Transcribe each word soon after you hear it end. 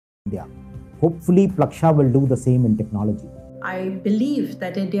India. Hopefully, Plaksha will do the same in technology. I believe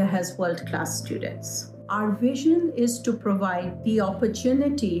that India has world-class students. Our vision is to provide the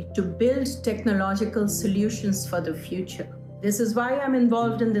opportunity to build technological solutions for the future. This is why I'm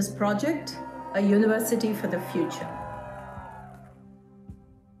involved in this project, a university for the future.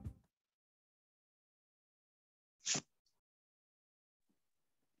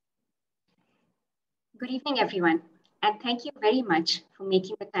 Good evening, everyone, and thank you very much for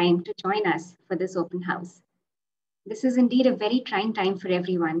making the time to join us for this open house. This is indeed a very trying time for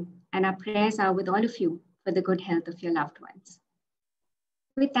everyone, and our prayers are with all of you for the good health of your loved ones.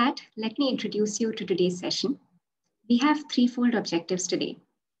 With that, let me introduce you to today's session. We have threefold objectives today.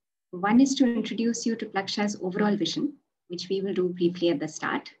 One is to introduce you to Plaksha's overall vision, which we will do briefly at the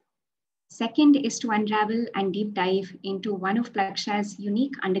start. Second is to unravel and deep dive into one of Plaksha's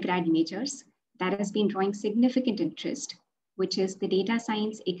unique undergrad majors that has been drawing significant interest, which is the data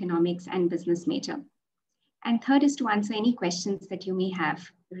science, economics, and business major. And third is to answer any questions that you may have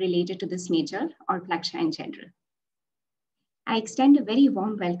related to this major or Plaksha in general. I extend a very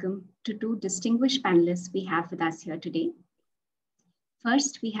warm welcome to two distinguished panelists we have with us here today.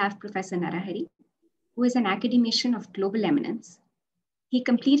 First, we have Professor Narahari, who is an academician of global eminence. He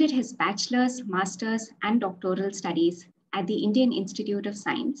completed his bachelor's, master's, and doctoral studies at the Indian Institute of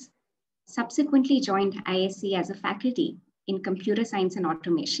Science, subsequently joined IISc as a faculty in computer science and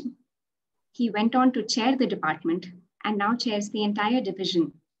automation. He went on to chair the department and now chairs the entire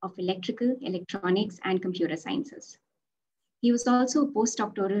division of electrical, electronics, and computer sciences. He was also a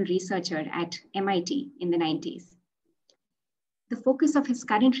postdoctoral researcher at MIT in the 90s. The focus of his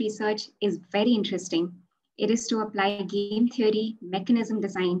current research is very interesting. It is to apply game theory, mechanism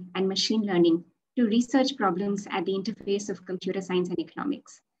design, and machine learning to research problems at the interface of computer science and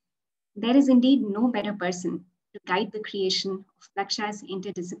economics. There is indeed no better person to guide the creation of Plaksha's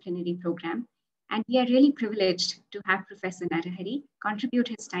interdisciplinary program, and we are really privileged to have Professor Narahari contribute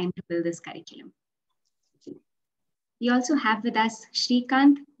his time to build this curriculum. We also have with us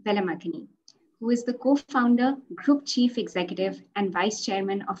Srikanth Velamakanni, who is the co-founder, group chief executive, and vice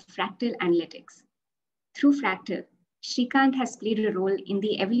chairman of Fractal Analytics. Through Fractal, Srikanth has played a role in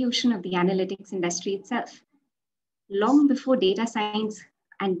the evolution of the analytics industry itself. Long before data science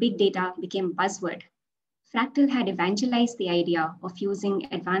and big data became buzzword, Fractal had evangelized the idea of using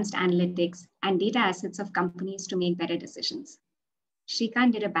advanced analytics and data assets of companies to make better decisions.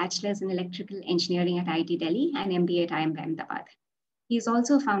 Srikanth did a bachelor's in electrical engineering at IIT Delhi and MBA at IIM Ahmedabad. He is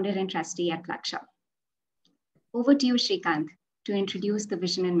also a founder and trustee at Plaksha. Over to you, Srikanth, to introduce the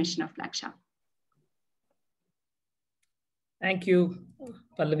vision and mission of Plaksha. Thank you,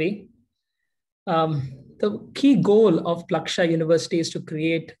 Pallavi. The key goal of Plaksha University is to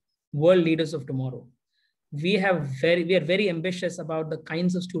create world leaders of tomorrow. We are very ambitious about the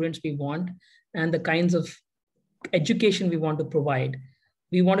kinds of students we want and the kinds of education we want to provide.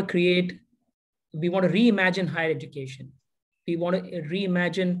 We want to reimagine higher education. We want to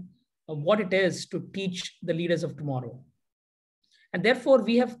reimagine what it is to teach the leaders of tomorrow. And therefore,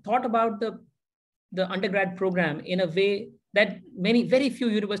 we have thought about the undergrad program in a way that very few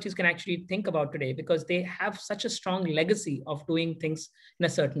universities can actually think about today, because they have such a strong legacy of doing things in a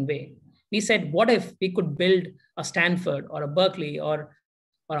certain way. We said, what if we could build a Stanford or a Berkeley or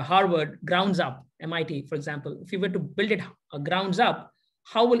a Harvard grounds up, MIT, for example? If we were to build it grounds up,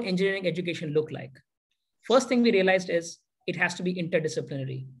 how will engineering education look like? First thing we realized is it has to be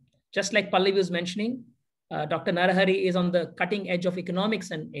interdisciplinary. Just like Pallavi was mentioning, Dr. Narahari is on the cutting edge of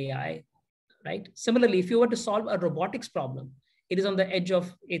economics and AI, right? Similarly, if you were to solve a robotics problem, it is on the edge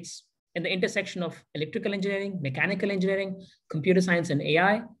of, it's in the intersection of electrical engineering, mechanical engineering, computer science, and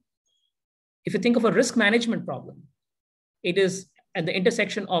AI. If you think of a risk management problem, it is at the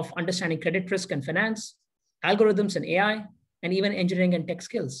intersection of understanding credit risk and finance, algorithms and AI, and even engineering and tech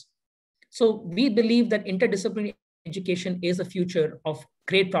skills. So we believe that interdisciplinary education is the future of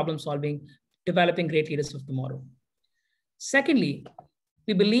great problem solving, developing great leaders of tomorrow. Secondly,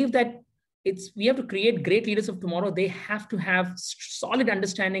 we believe that we have to create great leaders of tomorrow. They have to have solid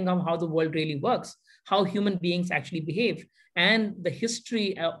understanding of how the world really works, how human beings actually behave, and the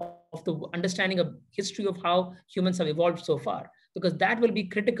history of the understanding of history of how humans have evolved so far, because that will be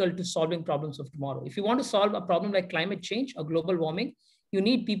critical to solving problems of tomorrow. If you want to solve a problem like climate change or global warming, you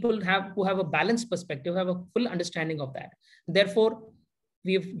need people who have a balanced perspective, who have a full understanding of that. Therefore,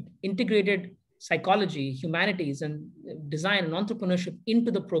 we've integrated psychology, humanities, and design and entrepreneurship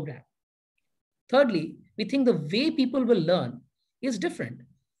into the program. Thirdly, we think the way people will learn is different.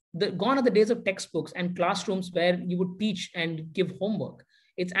 Gone are the days of textbooks and classrooms where you would teach and give homework.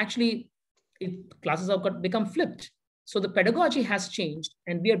 It's actually, classes have become flipped. So the pedagogy has changed,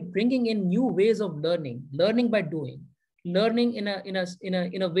 and we are bringing in new ways of learning by doing, learning in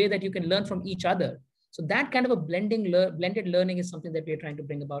a way that you can learn from each other. So that kind of a blended learning is something that we are trying to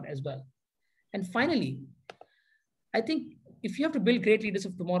bring about as well. And finally, I think if you have to build great leaders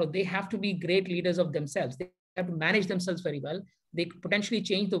of tomorrow, they have to be great leaders of themselves. They have to manage themselves very well. They potentially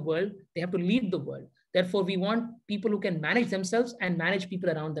change the world. They have to lead the world. Therefore, we want people who can manage themselves and manage people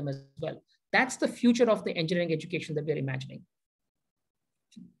around them as well. That's the future of the engineering education that we're imagining.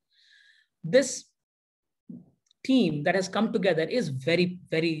 This team that has come together is very,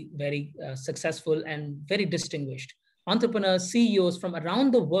 very, very successful and very distinguished. Entrepreneurs, CEOs from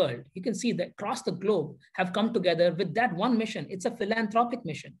around the world, you can see that across the globe have come together with that one mission. It's a philanthropic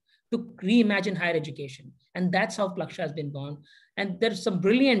mission to reimagine higher education. And that's how Plaksha has been born. And there's some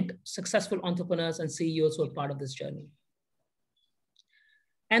brilliant, successful entrepreneurs and CEOs who are part of this journey.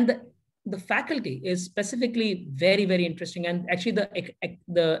 And the faculty is specifically very, very interesting. And actually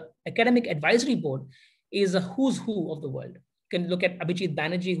the Academic Advisory Board is a who's who of the world. You can look at Abhijit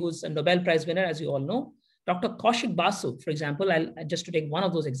Banerjee, who's a Nobel Prize winner, as you all know. Dr. Kaushik Basu, for example, just to take one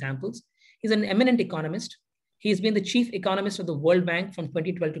of those examples, he's an eminent economist. He's been the chief economist of the World Bank from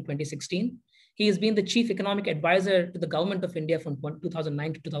 2012 to 2016. He has been the chief economic advisor to the government of India from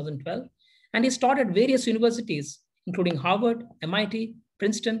 2009 to 2012. And he's taught at various universities, including Harvard, MIT,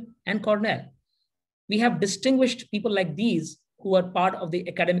 Princeton, and Cornell. We have distinguished people like these who are part of the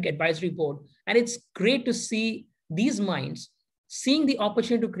Academic Advisory Board. And it's great to see these minds seeing the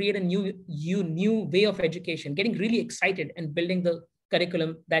opportunity to create a new way of education, getting really excited and building the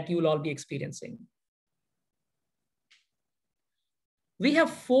curriculum that you will all be experiencing. We have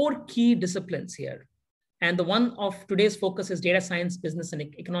 4 key disciplines here. And the one of today's focus is data science, business, and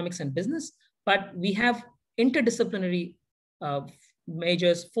economics and business. But we have interdisciplinary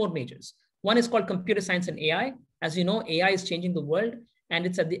majors, 4 majors. One is called computer science and AI. As you know, AI is changing the world. And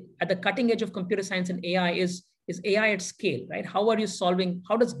it's at the cutting edge of computer science and AI is AI at scale, right? How are you solving?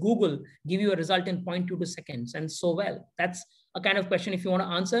 How does Google give you a result in 0.22 seconds and so well? That's a kind of question, if you want to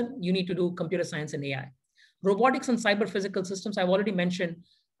answer, you need to do computer science and AI. Robotics and cyber physical systems, I've already mentioned,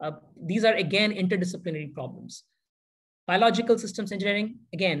 these are again interdisciplinary problems. Biological systems engineering,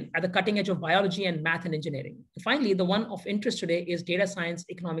 again, at the cutting edge of biology and math and engineering. And finally, the one of interest today is data science,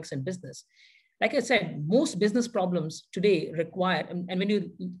 economics, and business. Like I said, most business problems today require, and when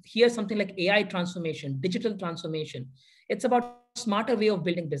you hear something like AI transformation, digital transformation, it's about a smarter way of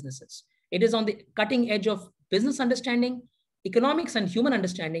building businesses. It is on the cutting edge of business understanding, economics and human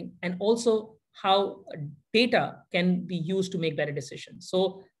understanding, and also how data can be used to make better decisions.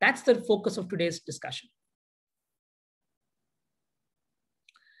 So that's the focus of today's discussion.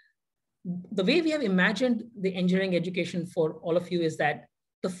 The way we have imagined the engineering education for all of you is that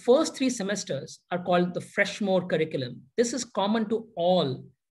the first 3 semesters are called the Freshmore curriculum. This is common to all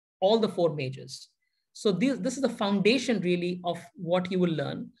the 4 majors. So this is the foundation really of what you will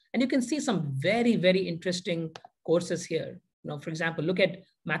learn. And you can see some very, very interesting courses here. You know, for example, look at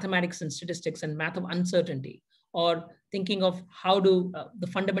mathematics and statistics and math of uncertainty, or thinking of how do the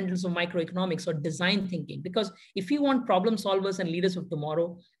fundamentals of microeconomics or design thinking. Because if you want problem solvers and leaders of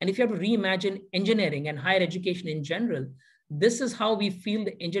tomorrow, and if you have to reimagine engineering and higher education in general, this is how we feel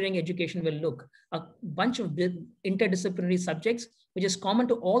the engineering education will look. A bunch of interdisciplinary subjects, which is common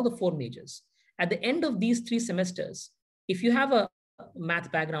to all the 4 majors. At the end of these 3 semesters, if you have a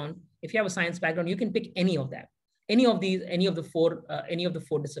math background, if you have a science background, you can pick any of that, any of the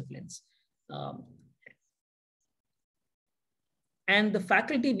 4 disciplines. And the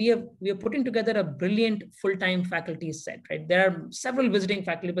faculty, we are putting together a brilliant full-time faculty set, right? There are several visiting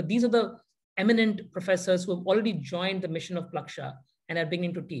faculty, but these are the eminent professors who have already joined the mission of Plaksha and are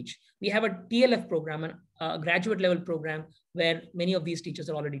beginning to teach. We have a TLF program, a graduate level program, where many of these teachers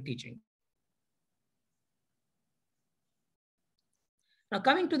are already teaching. Now,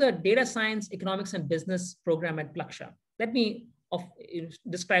 coming to the data science, economics, and business program at Plaksha, let me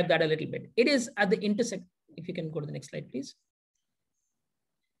describe that a little bit. It is at the intersection. If you can go to the next slide, please.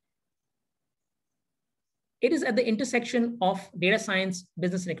 It is at the intersection of data science,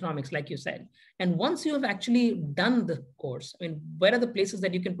 business, and economics, like you said. And once you have actually done the course, I mean, where are the places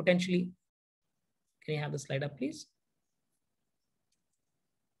that you can potentially, can you have the slide up, please?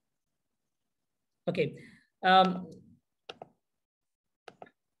 Okay.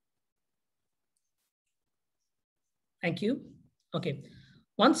 Thank you. Okay.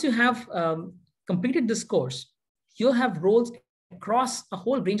 Once you have completed this course, you have roles across a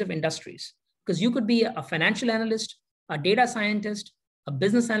whole range of industries. Because you could be a financial analyst, a data scientist, a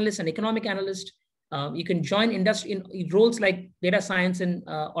business analyst, an economic analyst. You can join industry in roles like data science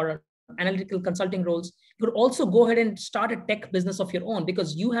or analytical consulting roles. You could also go ahead and start a tech business of your own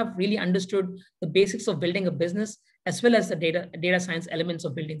because you have really understood the basics of building a business as well as the data science elements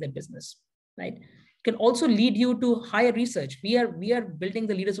of building that business, right? It can also lead you to higher research. We are building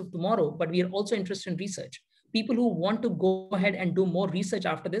the leaders of tomorrow, but we are also interested in research. People who want to go ahead and do more research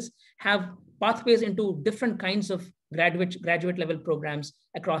after this have pathways into different kinds of graduate level programs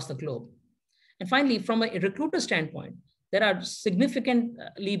across the globe. And finally, from a recruiter standpoint, there are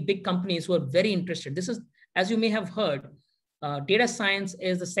significantly big companies who are very interested. This is, as you may have heard, data science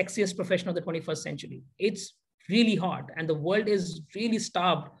is the sexiest profession of the 21st century. It's really hard, and the world is really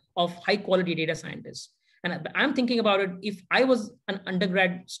starved of high quality data scientists. And I'm thinking about it, if I was an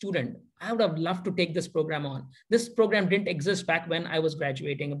undergrad student, I would have loved to take this program on. This program didn't exist back when I was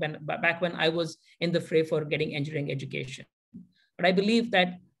graduating, back when I was in the fray for getting engineering education. But I believe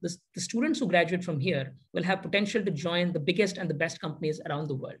that the students who graduate from here will have potential to join the biggest and the best companies around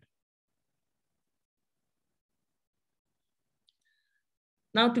the world.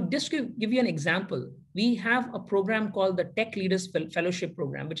 Now, to just give you an example, we have a program called the Tech Leaders Fellowship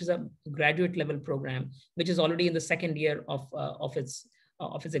Program, which is a graduate level program, which is already in the second year of its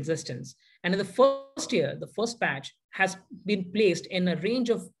existence. And in the first year, the first batch has been placed in a range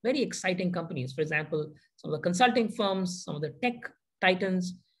of very exciting companies. For example, some of the consulting firms, some of the tech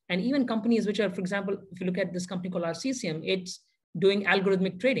titans, and even companies which are, for example, if you look at this company called RCCM, it's doing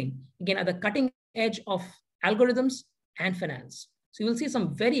algorithmic trading, again, at the cutting edge of algorithms and finance. So you will see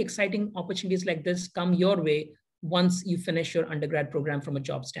some very exciting opportunities like this come your way once you finish your undergrad program from a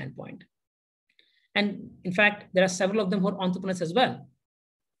job standpoint. And in fact, there are several of them who are entrepreneurs as well.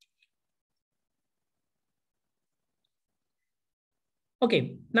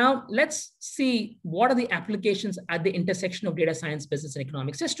 Okay, now let's see what are the applications at the intersection of data science, business, and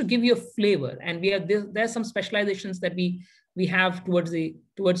economics, just to give you a flavor. And there are some specializations that we have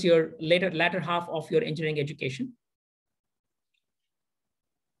towards your latter half of your engineering education.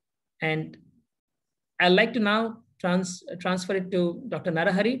 And I'd like to now transfer it to Dr.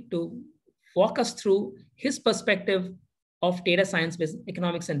 Narahari to walk us through his perspective of data science,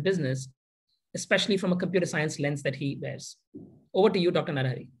 economics, and business, especially from a computer science lens that he wears. Over to you, Dr.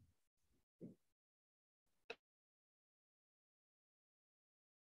 Narahari.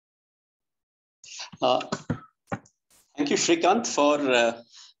 Thank you, Srikanth, for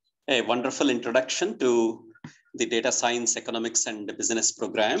a wonderful introduction to the Data Science, Economics, and Business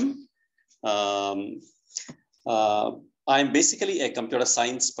program. I'm basically a computer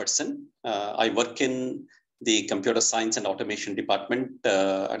science person. I work in the Computer Science and Automation Department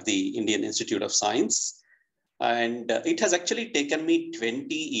at the Indian Institute of Science. And it has actually taken me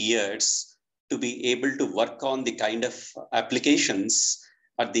 20 years to be able to work on the kind of applications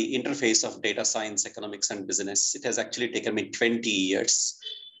at the interface of data science, economics, and business. It has actually taken me 20 years.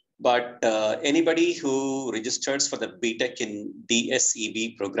 But anybody who registers for the B.Tech in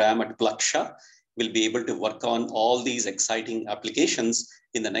DSEB program at Plaksha will be able to work on all these exciting applications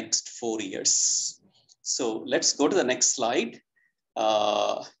in the next 4 years. So let's go to the next slide.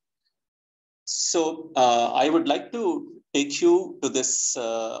 I would like to take you to this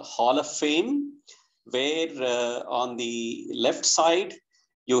Hall of Fame, where on the left side,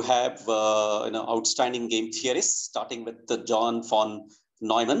 you have outstanding game theorists, starting with John von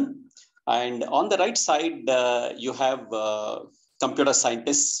Neumann. And on the right side, you have computer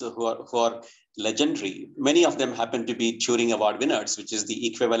scientists who are legendary. Many of them happen to be Turing Award winners, which is the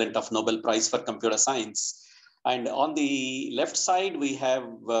equivalent of Nobel Prize for computer science. And on the left side, we have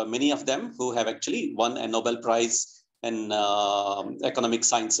many of them who have actually won a Nobel Prize in economic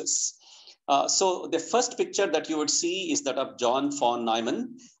sciences. So the first picture that you would see is that of John von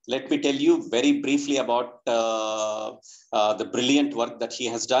Neumann. Let me tell you very briefly about the brilliant work that he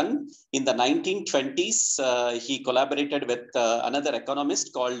has done. In the 1920s, he collaborated with another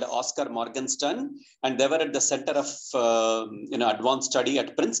economist called Oscar Morgenstern, and they were at the center of advanced study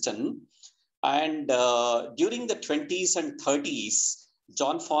at Princeton. And during the 20s and 30s,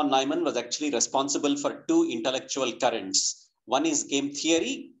 John von Neumann was actually responsible for two intellectual currents. One is game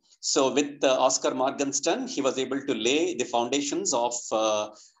theory. So with Oscar Morgenstern, he was able to lay the foundations of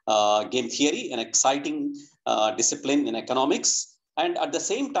game theory, an exciting discipline in economics. And at the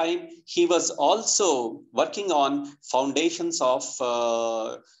same time, he was also working on foundations of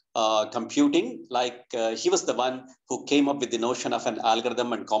computing. Like he was the one who came up with the notion of an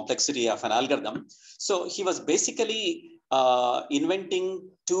algorithm and complexity of an algorithm. So he was basically inventing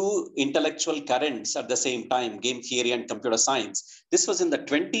two intellectual currents at the same time, game theory and computer science. This was in the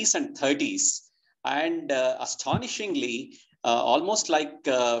 20s and 30s. And astonishingly, almost like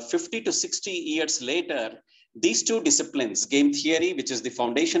 50 to 60 years later, these two disciplines, game theory, which is the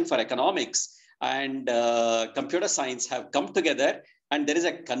foundation for economics, and computer science have come together, and there is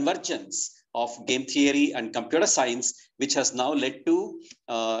a convergence of game theory and computer science, which has now led to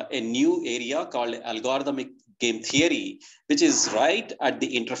a new area called algorithmic game theory, which is right at the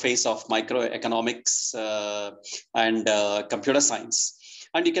interface of microeconomics and computer science.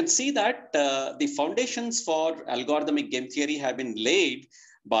 And you can see that the foundations for algorithmic game theory have been laid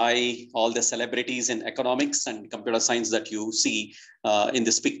by all the celebrities in economics and computer science that you see in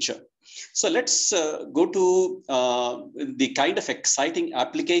this picture. So let's go to the kind of exciting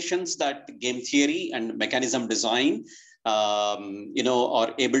applications that game theory and mechanism design are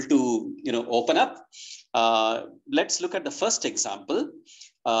able to open up. Let's look at the first example.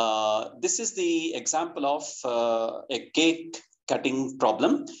 This is the example of a cake cutting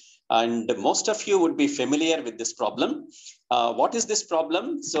problem. And most of you would be familiar with this problem. What is this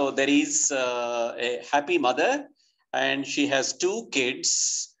problem? So there is a happy mother, and she has two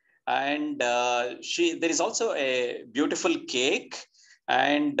kids, and there is also a beautiful cake,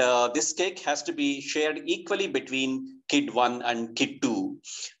 and this cake has to be shared equally between kid 1 and kid 2.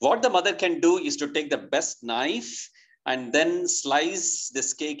 What the mother can do is to take the best knife and then slice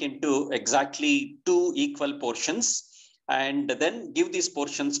this cake into exactly 2 equal portions, and then give these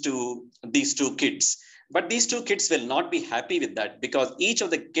portions to these 2 kids. But these 2 kids will not be happy with that, because each of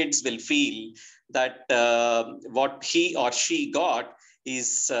the kids will feel that what he or she got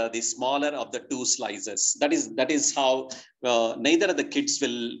is the smaller of the 2 slices. That is how neither of the kids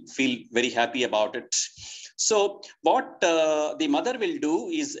will feel very happy about it. So what the mother will do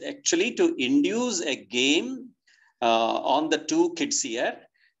is actually to induce a game on the 2 kids here.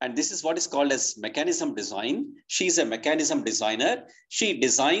 And this is what is called as mechanism design. She's a mechanism designer. She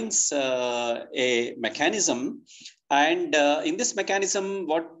designs a mechanism. And in this mechanism,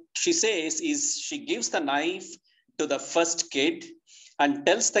 what she says is she gives the knife to the first kid and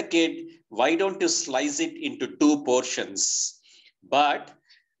tells the kid, why don't you slice it into 2 portions? But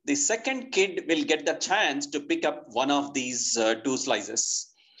the second kid will get the chance to pick up one of these 2 slices.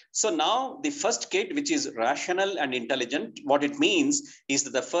 So now the first kid, which is rational and intelligent, what it means is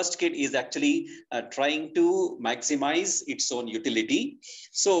that the first kid is actually trying to maximize its own utility.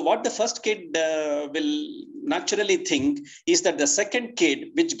 So what the first kid will naturally think is that the second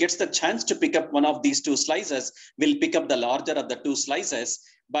kid, which gets the chance to pick up one of these 2 slices, will pick up the larger of the 2 slices.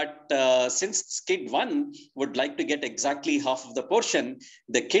 But since kid 1 would like to get exactly half of the portion,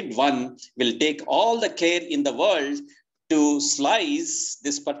 the kid 1 will take all the care in the world to slice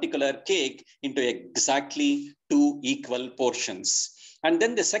this particular cake into exactly 2 equal portions. And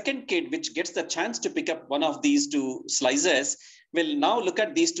then the second kid, which gets the chance to pick up one of these 2 slices, will now look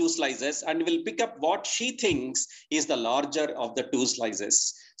at these 2 slices and will pick up what she thinks is the larger of the 2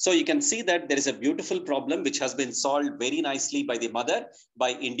 slices. So you can see that there is a beautiful problem which has been solved very nicely by the mother by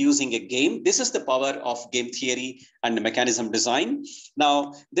inducing a game. This is the power of game theory and mechanism design.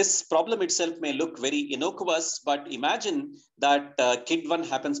 Now, this problem itself may look very innocuous, but imagine that kid 1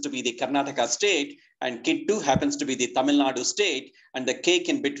 happens to be the Karnataka state and kid 2 happens to be the Tamil Nadu state, and the cake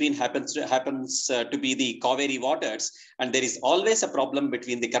in between happens to be the Kaveri waters. And there is always a problem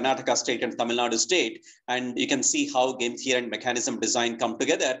between the Karnataka state and Tamil Nadu state. And you can see how game theory and mechanism design come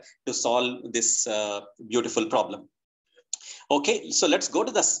together to solve this beautiful problem. Okay, so let's go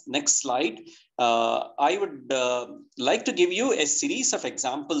to the next slide. I would like to give you a series of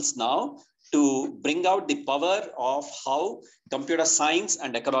examples now to bring out the power of how computer science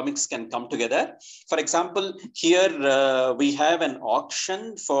and economics can come together. For example, here we have an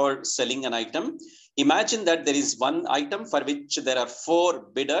auction for selling an item. Imagine that there is one item for which there are 4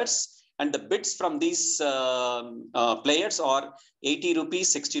 bidders, and the bids from these players are 80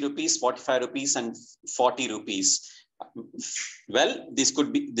 rupees, 60 rupees, 45 rupees, and 40 rupees. Well, this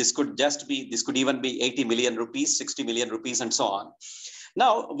could even be 80 million rupees, 60 million rupees, and so on.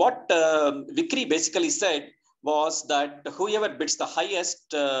 Now, what Vikri basically said was that whoever bids the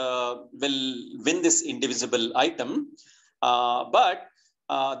highest will win this indivisible item. But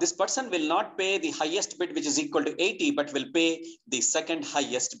this person will not pay the highest bid, which is equal to 80, but will pay the second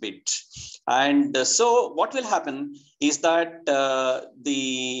highest bid. And so what will happen is that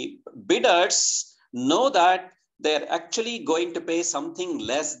the bidders know that they're actually going to pay something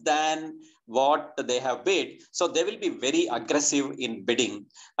less than what they have bid. So they will be very aggressive in bidding.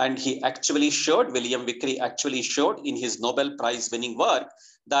 And he actually showed, William Vickery actually showed in his Nobel Prize winning work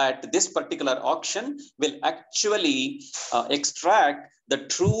that this particular auction will actually extract the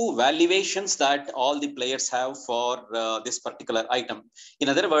true valuations that all the players have for this particular item. In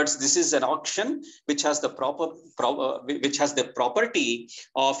other words, this is an auction which has the property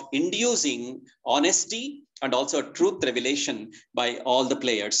of inducing honesty and also truth revelation by all the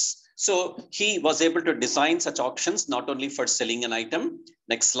players. So he was able to design such auctions not only for selling an item,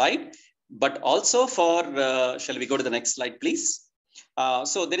 next slide, but also for, shall we go to the next slide, please?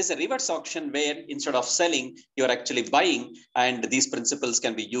 So there is a reverse auction where instead of selling, you're actually buying, and these principles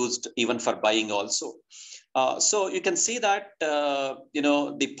can be used even for buying also. So you can see that,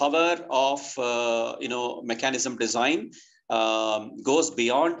 the power of, mechanism design goes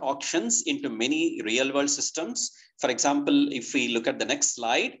beyond auctions into many real world systems. For example, if we look at the next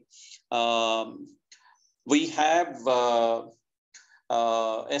slide, we have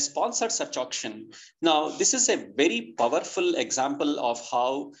a sponsored such auction. Now, this is a very powerful example of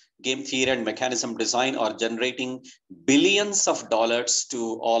how game theory and mechanism design are generating billions of dollars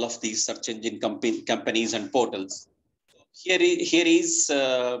to all of these search engine companies and portals. Here is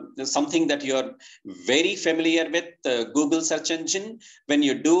something that you're very familiar with, Google search engine. When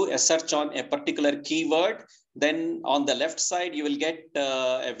you do a search on a particular keyword, then on the left side, you will get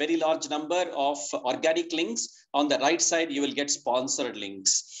a very large number of organic links. On the right side, you will get sponsored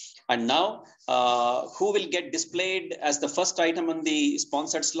links. And now, who will get displayed as the first item on the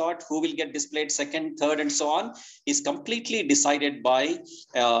sponsored slot, who will get displayed second, third, and so on, is completely decided by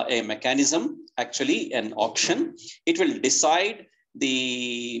a mechanism, actually an auction. It will decide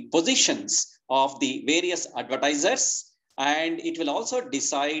the positions of the various advertisers, and it will also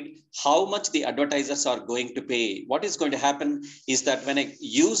decide how much the advertisers are going to pay. What is going to happen is that when a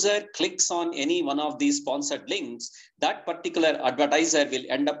user clicks on any one of these sponsored links, that particular advertiser will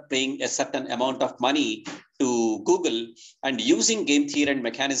end up paying a certain amount of money to Google. And using game theory and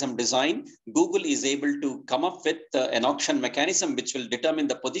mechanism design, Google is able to come up with an auction mechanism which will determine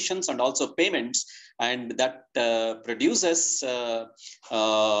the positions and also payments, and that produces to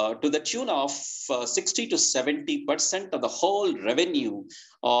the tune of 60 to 70% of the whole revenue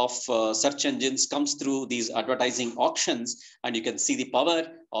of search engines comes through these advertising auctions. And you can see the power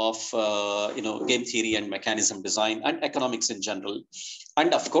of game theory and mechanism design and economics in general,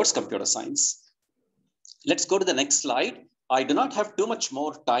 and of course computer science. Let's go to the next slide. I do not have too much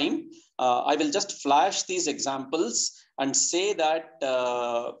more time. I will just flash these examples and say that,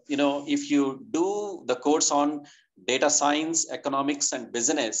 if you do the course on data science, economics, and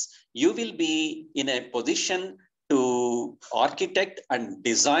business, you will be in a position to architect and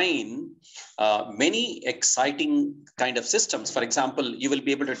design many exciting kind of systems. For example, you will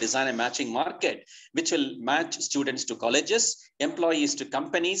be able to design a matching market, which will match students to colleges, employees to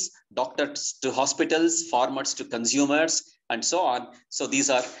companies, doctors to hospitals, farmers to consumers, and so on. So these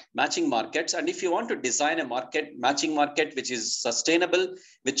are matching markets. And if you want to design a matching market, which is sustainable,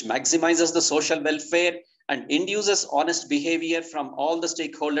 which maximizes the social welfare and induces honest behavior from all the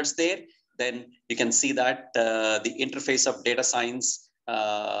stakeholders there, then you can see that the interface of data science,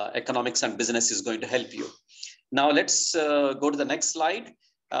 economics, and business is going to help you. Now let's go to the next slide.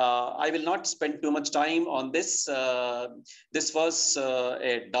 I will not spend too much time on this. This was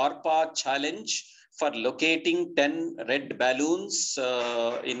a DARPA challenge for locating 10 red balloons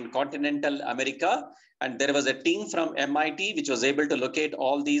in continental America. And there was a team from MIT which was able to locate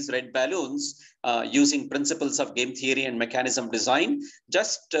all these red balloons using principles of game theory and mechanism design.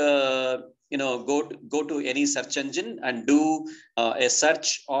 Just go to any search engine and do a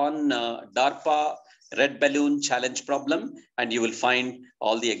search on DARPA red balloon challenge problem, and you will find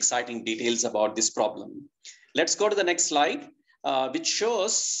all the exciting details about this problem. Let's go to the next slide, which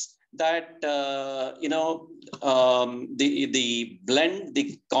shows that the blend,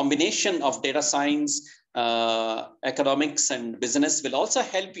 the combination of data science, economics, and business will also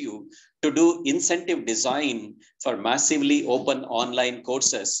help you to do incentive design for massively open online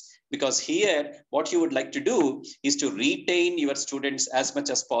courses. Because here, what you would like to do is to retain your students as much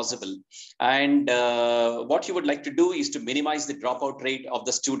as possible. And what you would like to do is to minimize the dropout rate of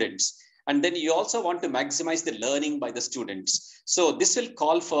the students. And then you also want to maximize the learning by the students. So this will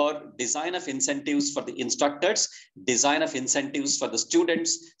call for design of incentives for the instructors, design of incentives for the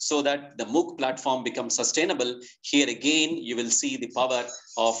students, so that the MOOC platform becomes sustainable. Here again, you will see the power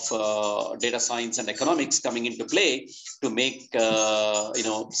of data science and economics coming into play to make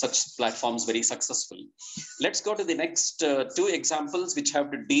such platforms very successful. Let's go to the next two examples which have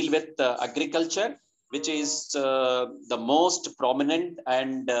to deal with agriculture. which is the most prominent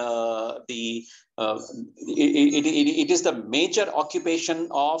and it is the major occupation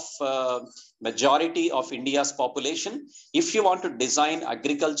of majority of India's population. If you want to design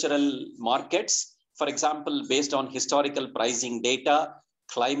agricultural markets, for example, based on historical pricing data,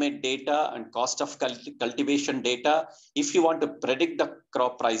 climate data, and cost of cultivation data, if you want to predict the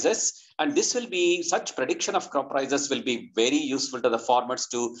crop prices, and this will be, such prediction of crop prices will be very useful to the farmers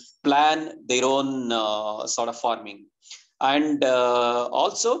to plan their own sort of farming. And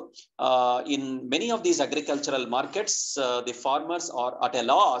also, in many of these agricultural markets, the farmers are at a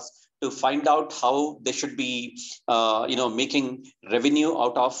loss to find out how they should be, making revenue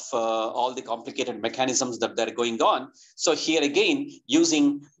out of all the complicated mechanisms that they're going on. So here again,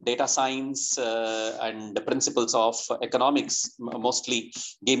 using data science and the principles of economics, mostly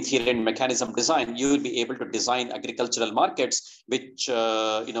game theory and mechanism design, you will be able to design agricultural markets which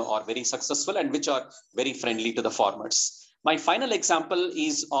are very successful and which are very friendly to the farmers. My final example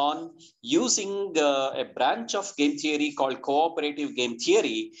is on using a branch of game theory called cooperative game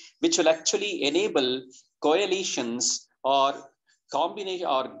theory, which will actually enable coalitions or combination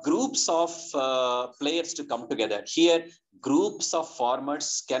or groups of players to come together. Here, groups of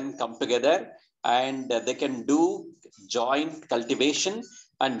farmers can come together and they can do joint cultivation,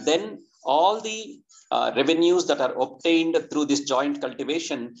 and then all the revenues that are obtained through this joint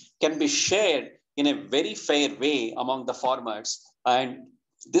cultivation can be shared in a very fair way among the farmers. And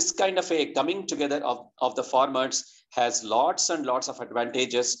this kind of a coming together of the farmers has lots and lots of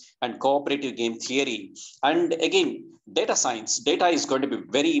advantages, and cooperative game theory. And again, data science, data is going to be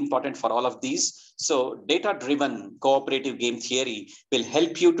very important for all of these. So data-driven cooperative game theory will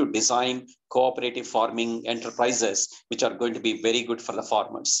help you to design cooperative farming enterprises, which are going to be very good for the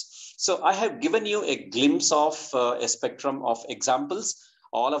farmers. So I have given you a glimpse of a spectrum of examples.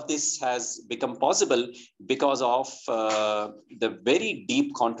 All of this has become possible because of the very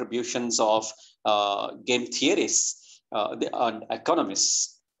deep contributions of game theorists and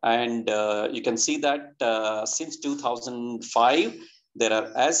economists. And you can see that since 2005, there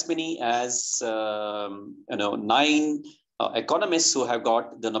are as many as 9 economists who have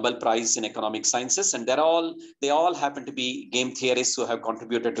got the Nobel Prize in Economic Sciences, and they all happen to be game theorists who have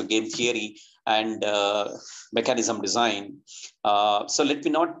contributed to game theory and mechanism design. So let me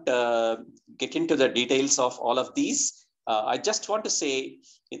not get into the details of all of these. I just want to say,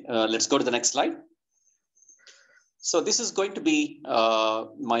 let's go to the next slide. So this is going to be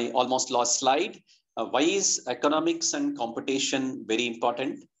my almost last slide. Why is economics and computation very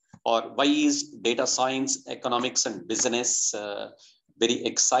important? Or why is data science, economics, and business very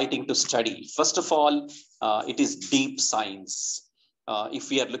exciting to study? First of all, it is deep science. If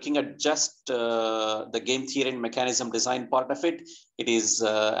we are looking at just the game theory and mechanism design part of it, it is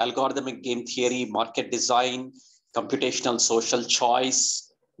algorithmic game theory, market design, computational social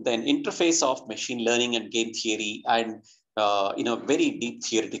choice, then interface of machine learning and game theory, and very deep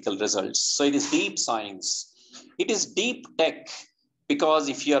theoretical results. So it is deep science. It is deep tech, because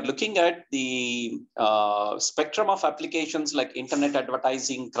if you are looking at the spectrum of applications like internet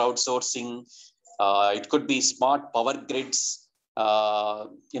advertising, crowdsourcing, it could be smart power grids,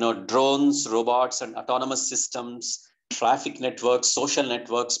 drones, robots, and autonomous systems, traffic networks, social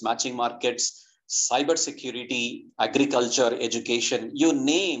networks, matching markets, cybersecurity, agriculture, education, you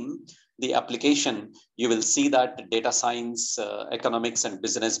name the application, you will see that data science, economics, and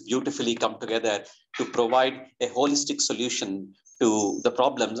business beautifully come together to provide a holistic solution to the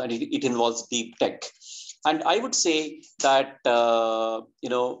problems, and it involves deep tech. And I would say that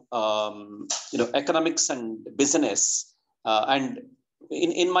economics and business, and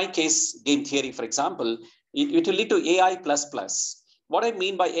in my case, game theory, for example, it will lead to AI++. What I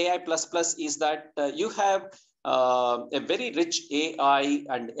mean by AI++ is that you have a very rich AI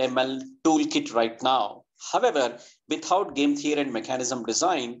and ML toolkit right now. However, without game theory and mechanism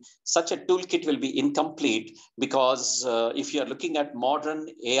design, such a toolkit will be incomplete, because if you are looking at modern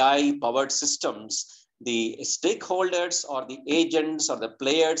AI-powered systems, the stakeholders or the agents or the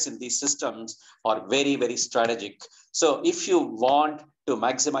players in these systems are very, very strategic. So if you want to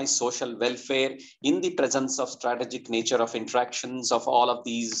maximize social welfare in the presence of strategic nature of interactions of all of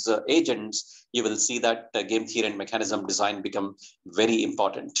these agents, you will see that game theory and mechanism design become very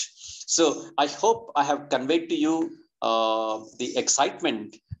important. So I hope I have conveyed to you the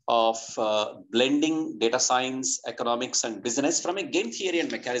excitement of blending data science, economics, and business from a game theory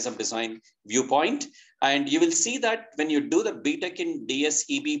and mechanism design viewpoint. And you will see that when you do the B.Tech in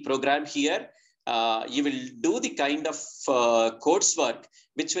DSEB program here, you will do the kind of coursework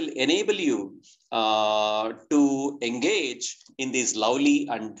which will enable you to engage in these lovely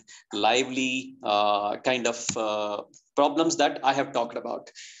and lively kind of problems that I have talked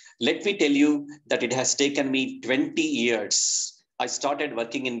about. Let me tell you that it has taken me 20 years. I started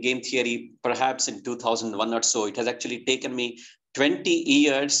working in game theory perhaps in 2001 or so. It has actually taken me 20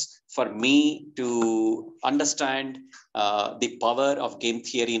 years for me to understand the power of game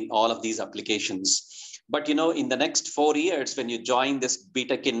theory in all of these applications. But in the next 4 years, when you join this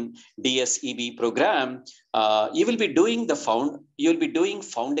B.Tech in DSEB program, you will be doing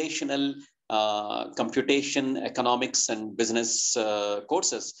foundational computation, economics, and business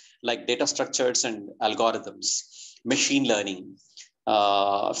courses like data structures and algorithms, machine learning,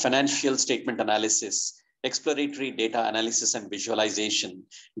 financial statement analysis, exploratory data analysis and visualization,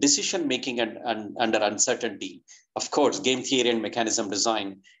 decision making and under uncertainty, of course, game theory and mechanism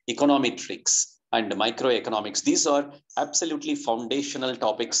design, econometrics, and microeconomics. These are absolutely foundational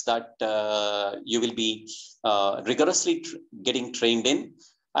topics that you will be rigorously getting trained in.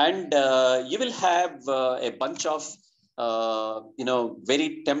 And you will have a bunch of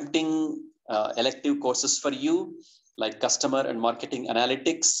very tempting elective courses for you, like customer and marketing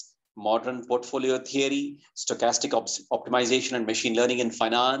analytics, modern portfolio theory, stochastic optimization and machine learning in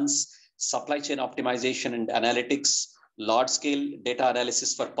finance, supply chain optimization and analytics, large-scale data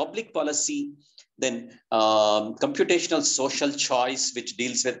analysis for public policy, then computational social choice, which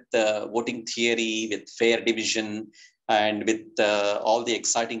deals with voting theory, with fair division, and with all the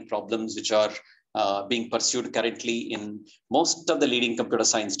exciting problems which are being pursued currently in most of the leading computer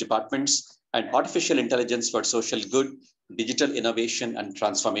science departments, and artificial intelligence for social good, digital innovation and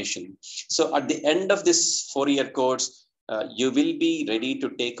transformation. So at the end of this 4-year course, you will be ready to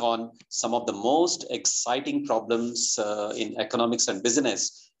take on some of the most exciting problems in economics and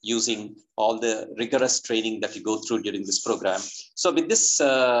business using all the rigorous training that you go through during this program. So with this,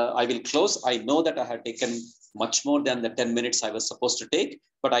 I will close. I know that I have taken much more than the 10 minutes I was supposed to take,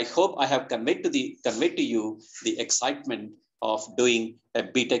 but I hope I have conveyed to you the excitement of doing a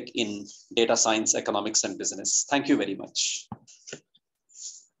B.Tech in data science, economics, and business. Thank you very much.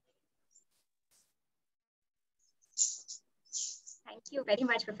 Thank you very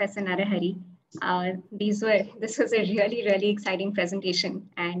much, Professor Narahari. This was a really, really exciting presentation.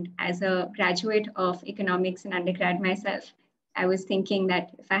 And as a graduate of economics and undergrad myself, I was thinking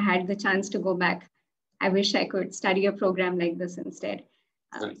that if I had the chance to go back, I wish I could study a program like this instead.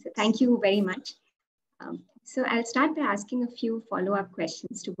 So thank you very much. So I'll start by asking a few follow-up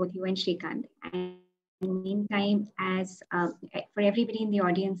questions to both you and Srikanth. And in the meantime, as for everybody in the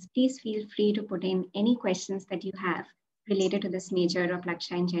audience, please feel free to put in any questions that you have related to this major or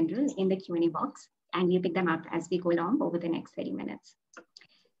Plaksha in general in the Q&A box, and we'll pick them up as we go along over the next 30 minutes.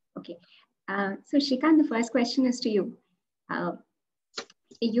 Okay, so Srikanth, the first question is to you.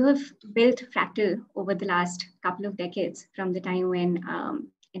 You have built Fractal over the last couple of decades, from the time when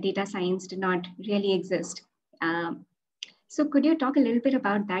data science did not really exist. So could you talk a little bit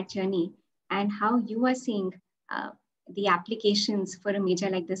about that journey and how you are seeing the applications for a major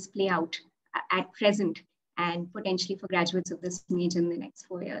like this play out at present, and potentially for graduates of this major in the next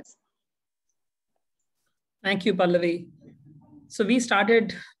 4 years? Thank you, Pallavi. So we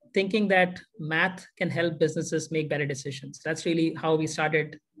started thinking that math can help businesses make better decisions. That's really how we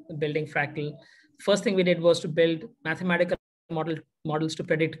started building Fractal. First thing we did was to build mathematical models to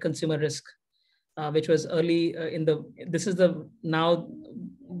predict consumer risk, which was early this is now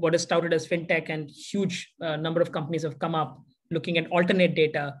what is touted as fintech, and huge number of companies have come up looking at alternate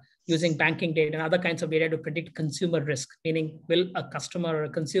data, using banking data and other kinds of data to predict consumer risk, meaning will a customer or a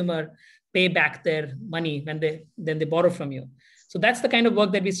consumer pay back their money when they borrow from you. So that's the kind of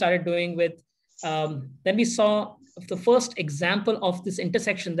work that we started doing with. Then we saw the first example of this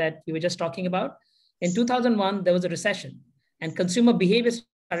intersection that we were just talking about. In 2001, there was a recession and consumer behavior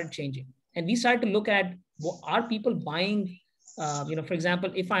started changing. And we started to look at, are people buying, for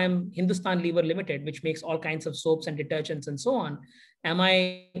example, if I'm Hindustan Lever Limited, which makes all kinds of soaps and detergents and so on, am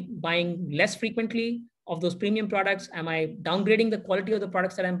I buying less frequently of those premium products? Am I downgrading the quality of the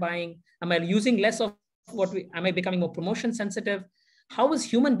products that I'm buying? Am I using less of am I becoming more promotion sensitive? How is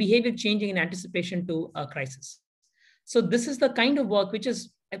human behavior changing in anticipation to a crisis? So this is the kind of work which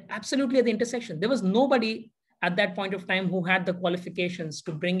is absolutely at the intersection. There was nobody at that point of time who had the qualifications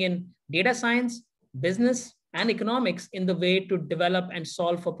to bring in data science, business, and economics in the way to develop and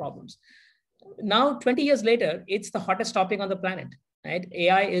solve for problems. Now, 20 years later, it's the hottest topic on the planet, right?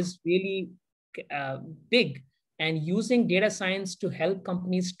 AI is really big, and using data science to help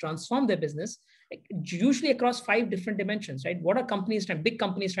companies transform their business usually across 5 different dimensions, right? What are big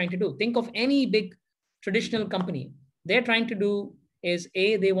companies trying to do? Think of any big traditional company. They're trying to do is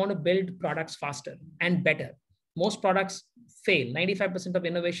they want to build products faster and better. Most products fail. 95% of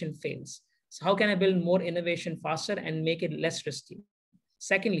innovation fails. So how can I build more innovation faster and make it less risky?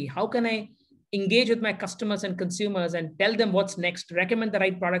 Secondly, how can I engage with my customers and consumers and tell them what's next, recommend the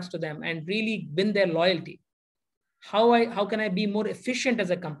right products to them, and really win their loyalty? How can I be more efficient as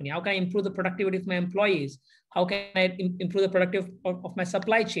a company? How can I improve the productivity of my employees? How can I improve the productivity of my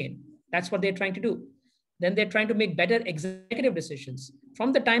supply chain? That's what they're trying to do. Then they're trying to make better executive decisions.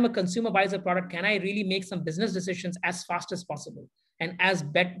 From the time a consumer buys a product, can I really make some business decisions as fast as possible and as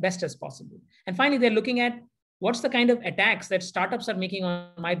best as possible? And finally, they're looking at what's the kind of attacks that startups are making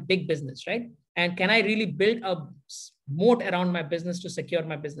on my big business, right? And can I really build a moat around my business to secure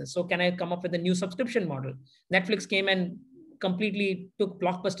my business? So can I come up with a new subscription model? Netflix came and completely took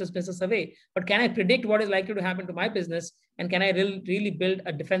Blockbuster's business away. But can I predict what is likely to happen to my business? And can I really build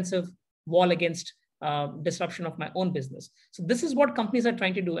a defensive wall against disruption of my own business? So this is what companies are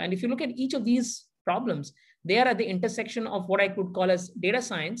trying to do. And if you look at each of these problems, they are at the intersection of what I could call as data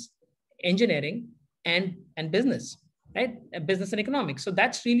science, engineering, and business, right? Business and economics. So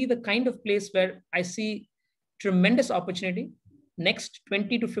that's really the kind of place where I see tremendous opportunity. Next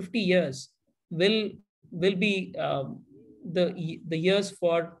 20 to 50 years will be the years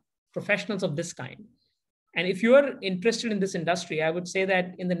for professionals of this kind. And if you are interested in this industry, I would say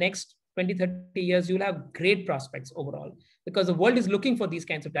that in the next 20, 30 years, you'll have great prospects overall, because the world is looking for these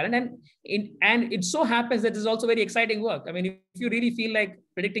kinds of talent. And it so happens that this is also very exciting work. I mean, if you really feel like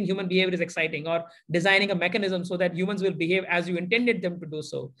predicting human behavior is exciting, or designing a mechanism so that humans will behave as you intended them to do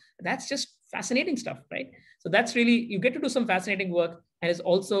so, that's just fascinating stuff, right? So that's really, you get to do some fascinating work, and it's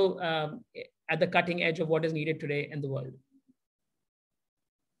also at the cutting edge of what is needed today in the world.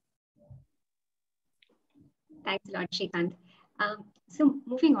 Thanks a lot, Srikanth. So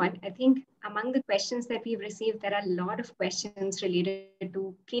moving on, I think among the questions that we've received, there are a lot of questions related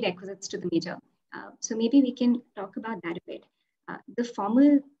to prerequisites to the major. So maybe we can talk about that a bit. The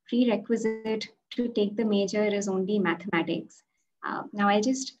formal prerequisite to take the major is only mathematics. Now I'll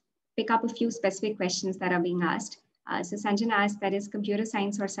just pick up a few specific questions that are being asked. So Sanjana asked, that is computer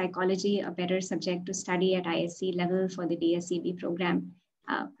science or psychology a better subject to study at IISc level for the DSCB program?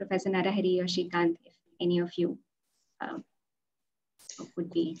 Professor Narahari or Srikanth, if any of you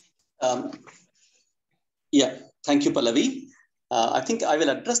would be. Yeah, thank you, Pallavi. I think I will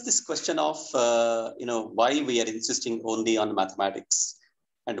address this question of, why we are insisting only on mathematics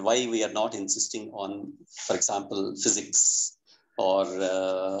and why we are not insisting on, for example, physics or,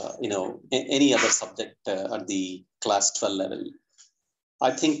 any other subject at the class 12 level.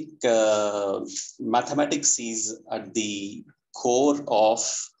 I think mathematics is at the core of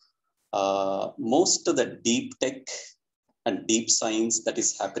most of the deep tech and deep science that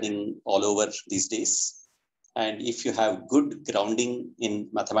is happening all over these days. And if you have good grounding in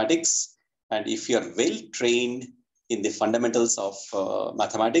mathematics, and if you are well trained in the fundamentals of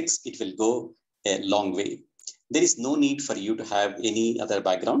mathematics, it will go a long way. There is no need for you to have any other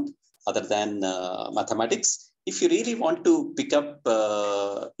background other than mathematics. If you really want to pick up,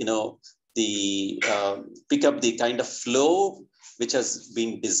 pick up the kind of flow which has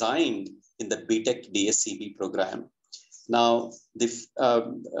been designed in the B.Tech DSCB program. Now,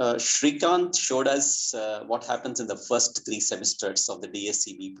 Srikanth showed us what happens in the first 3 semesters of the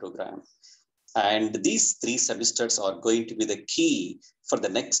DSCB program. And these 3 semesters are going to be the key for the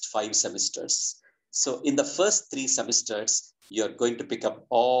next 5 semesters. So in the first 3 semesters, you're going to pick up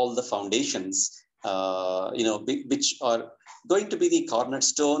all the foundations, which are going to be the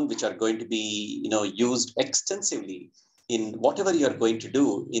cornerstone, which are going to be, used extensively in whatever you're going to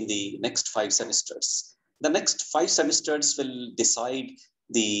do in the next 5 semesters. The next 5 semesters will decide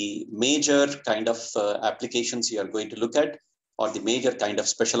the major kind of applications you are going to look at, or the major kind of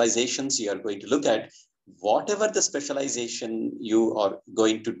specializations you are going to look at. Whatever the specialization you are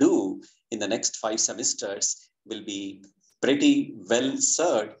going to do in the next 5 semesters will be pretty well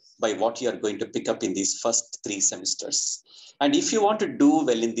served by what you are going to pick up in these first 3 semesters. And if you want to do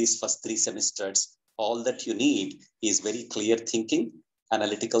well in these first 3 semesters, all that you need is very clear thinking,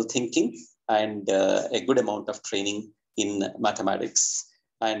 analytical thinking, and a good amount of training in mathematics.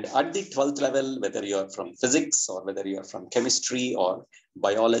 And at the 12th level, whether you're from physics or whether you're from chemistry or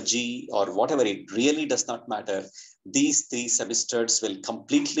biology or whatever, it really does not matter. These 3 semesters will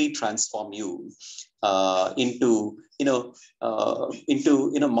completely transform you into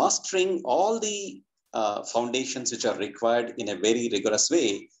mastering all the foundations which are required in a very rigorous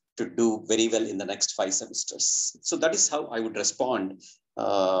way to do very well in the next 5 semesters. So that is how I would respond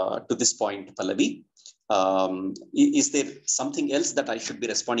to this point, Pallavi. Is there something else that I should be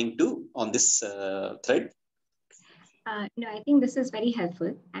responding to on this thread? No, I think this is very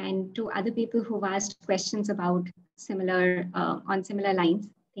helpful. And to other people who've asked questions about similar, on similar lines,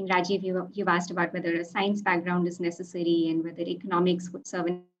 I think Rajiv, you've asked about whether a science background is necessary and whether economics would serve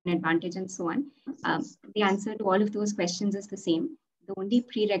an advantage and so on. The answer to all of those questions is the same. The only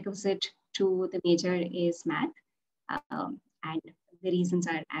prerequisite to the major is math. And the reasons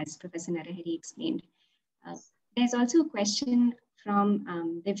are, as Professor Narahari explained. There's also a question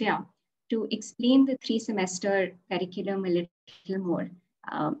from Divya to explain the 3-semester curriculum a little more.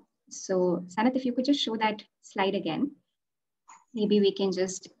 So Sanath, if you could just show that slide again, maybe we can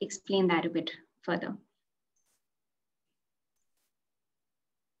just explain that a bit further.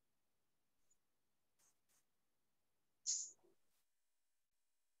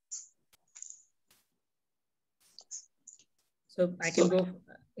 So I can go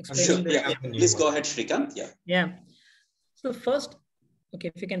Sure. explaining Yeah. Please go ahead, Srikanth. Yeah. Yeah. So first,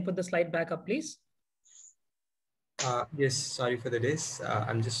 okay, if you can put the slide back up, please. Yes, sorry for the days.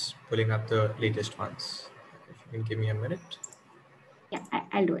 I'm just pulling up the latest ones. If you can give me a minute. Yeah,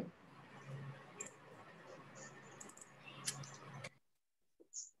 I'll do it.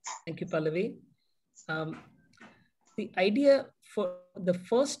 Thank you, Pallavi. The idea for the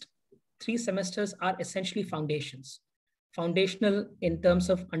first 3 semesters are essentially foundations. Foundational in terms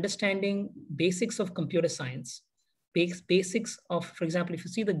of understanding basics of computer science, basics of, for example, if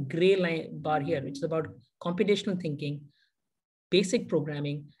you see the gray line bar here, which is about computational thinking, basic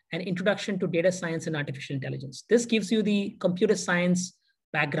programming, and introduction to data science and artificial intelligence. This gives you the computer science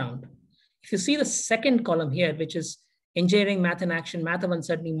background. If you see the second column here, which is engineering, math in action, math of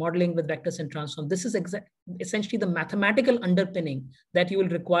uncertainty, modeling with vectors and transform, this is essentially the mathematical underpinning that you will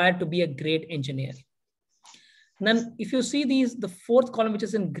require to be a great engineer. And then if you see the fourth column, which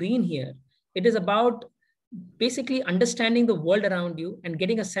is in green here, it is about basically understanding the world around you and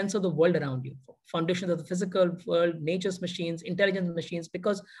getting a sense of the world around you. Foundations of the physical world, nature's machines, intelligent machines,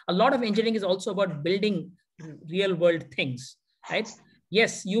 because a lot of engineering is also about building real world things, right?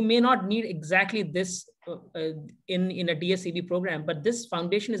 Yes, you may not need exactly this in a DSCB program, but this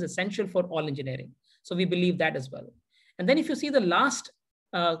foundation is essential for all engineering. So we believe that as well. And then if you see the last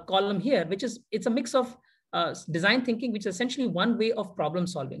column here, which is, it's a mix of design thinking, which is essentially one way of problem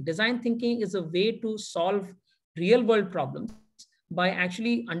solving. Design thinking is a way to solve real world problems by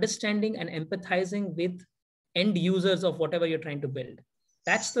actually understanding and empathizing with end users of whatever you're trying to build.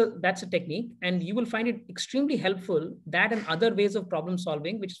 That's a technique, and you will find it extremely helpful, that and other ways of problem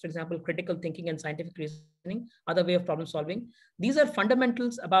solving, which is, for example, critical thinking and scientific reasoning, other way of problem solving. These are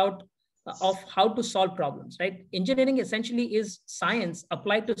fundamentals of how to solve problems, right? Engineering essentially is science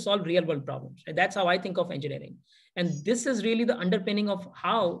applied to solve real world problems. Right? That's how I think of engineering. And this is really the underpinning of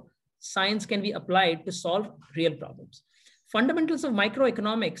how science can be applied to solve real problems. Fundamentals of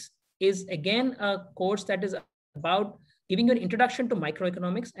Microeconomics is, again, a course that is about giving you an introduction to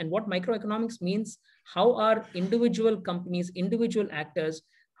microeconomics and what microeconomics means. How are individual companies, individual actors,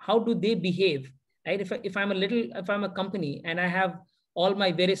 how do they behave, right? If I'm a company and I have all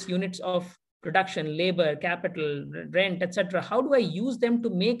my various units of production, labor, capital, rent, etc., how do I use them to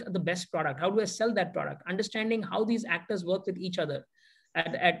make the best product? How do I sell that product? Understanding how these actors work with each other,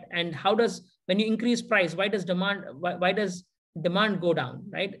 and how does, when you increase price, why does demand go down,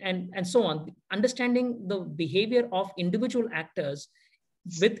 right? And so on. Understanding the behavior of individual actors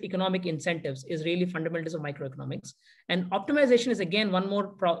with economic incentives is really fundamentals of microeconomics. And optimization is, again, one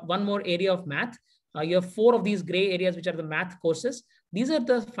more area of math. You have 4 of these gray areas, which are the math courses. These are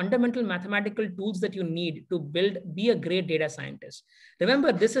the fundamental mathematical tools that you need to be a great data scientist.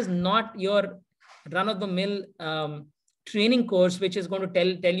 Remember, this is not your run-of-the-mill training course, which is going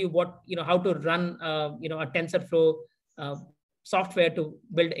to tell you what, how to run a TensorFlow software to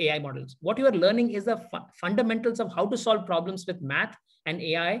build AI models. What you are learning is the fundamentals of how to solve problems with math and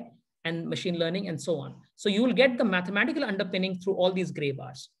AI and machine learning and so on. So you will get the mathematical underpinning through all these gray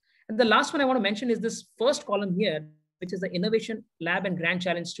bars. And the last one I want to mention is this first column here, which is the Innovation Lab and Grand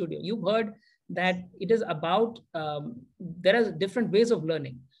Challenge Studio. You've heard that it is about, there are different ways of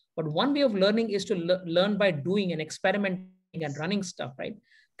learning, but one way of learning is to learn by doing and experimenting and running stuff, right?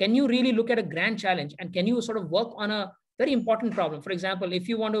 Can you really look at a grand challenge, and can you sort of work on a very important problem? For example, if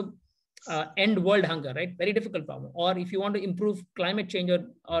you want to end world hunger, right? Very difficult problem. Or if you want to improve climate change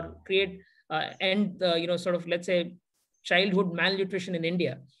or create, sort of, let's say, childhood malnutrition in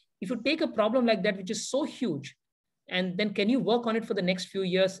India. If you take a problem like that, which is so huge, and then can you work on it for the next few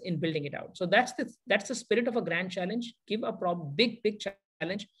years in building it out? So that's the spirit of a grand challenge. Give a big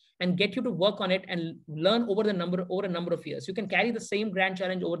challenge and get you to work on it and learn over a number of years. You can carry the same grand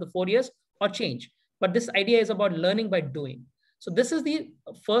challenge over the 4 years or change. But this idea is about learning by doing. So this is the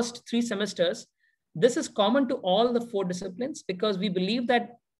first 3 semesters. This is common to all the 4 disciplines because we believe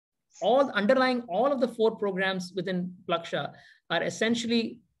that underlying all of the 4 programs within Plaksha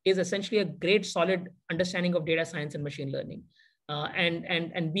is essentially a great solid understanding of data science and machine learning,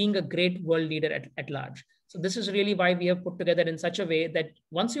 and being a great world leader at large. So this is really why we have put together in such a way that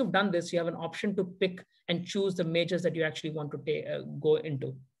once you've done this, you have an option to pick and choose the majors that you actually want to go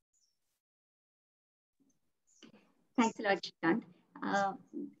into. Thanks a lot, Srikanth.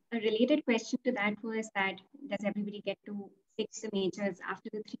 A related question to that was that does everybody get to pick the majors after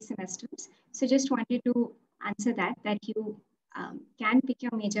the 3 semesters? So just wanted to answer that you can pick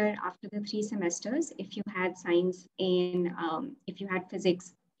your major after the 3 semesters if you had science if you had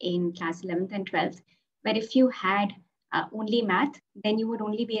physics in class 11th and 12th. But if you had only math, then you would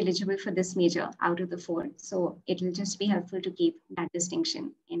only be eligible for this major out of the 4. So it will just be helpful to keep that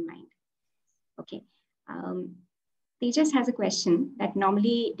distinction in mind. Okay. Tejas has a question that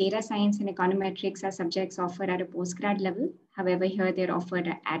normally data science and econometrics are subjects offered at a postgrad level. However, here they're offered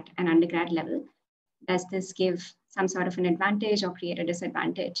at an undergrad level. Does this give some sort of an advantage or create a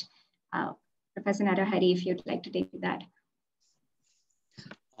disadvantage? Professor Narahari, if you'd like to take that.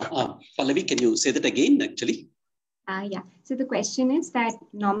 Pallavi, can you say that again, actually? Yeah, so the question is that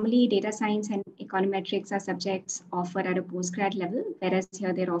normally data science and econometrics are subjects offered at a postgrad level, whereas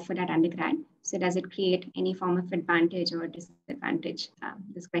here they're offered at undergrad. So does it create any form of advantage or disadvantage?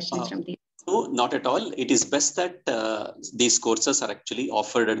 This question is from the... No, not at all. It is best that these courses are actually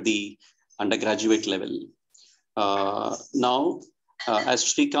offered at the undergraduate level. Now, as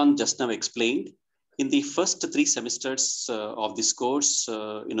Srikanth just now explained, in the first 3 semesters of this course,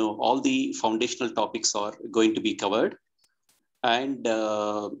 all the foundational topics are going to be covered. And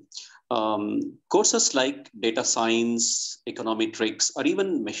courses like data science, econometrics, or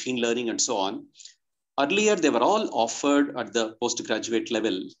even machine learning and so on, earlier they were all offered at the postgraduate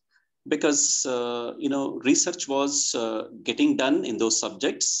level because, research was getting done in those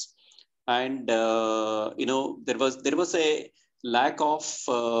subjects. And, there was a lack of,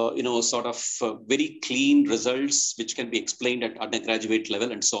 very clean results, which can be explained at undergraduate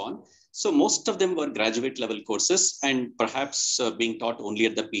level and so on. So most of them were graduate level courses and perhaps being taught only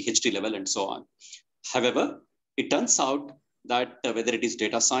at the PhD level and so on. However, it turns out that whether it is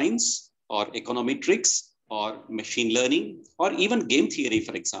data science or econometrics or machine learning or even game theory,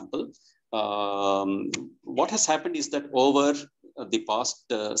 for example, what has happened is that over the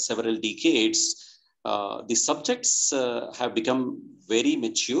past several decades, the subjects have become very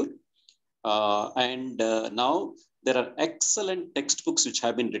mature, and now there are excellent textbooks which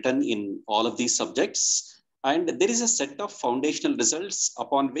have been written in all of these subjects, and there is a set of foundational results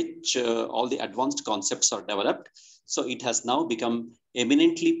upon which all the advanced concepts are developed. So it has now become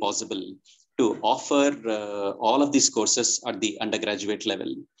eminently possible to offer all of these courses at the undergraduate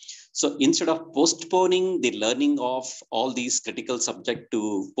level. So instead of postponing the learning of all these critical subjects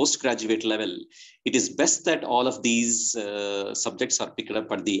to postgraduate level, it is best that all of these subjects are picked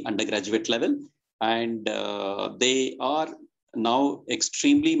up at the undergraduate level. And they are now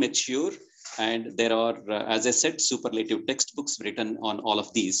extremely mature. And there are, as I said, superlative textbooks written on all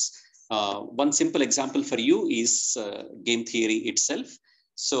of these. One simple example for you is game theory itself.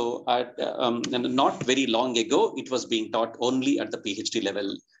 So not very long ago, it was being taught only at the PhD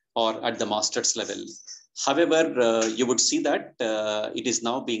level or at the master's level. However, you would see that it is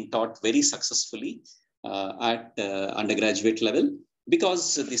now being taught very successfully at undergraduate level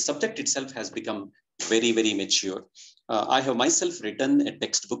because the subject itself has become very, very mature. I have myself written a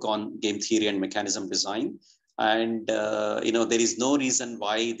textbook on game theory and mechanism design. And there is no reason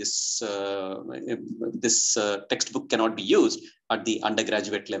why this textbook cannot be used at the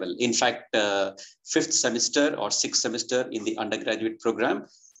undergraduate level. In fact, 5th semester or 6th semester in the undergraduate program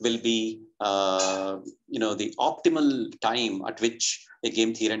will be the optimal time at which a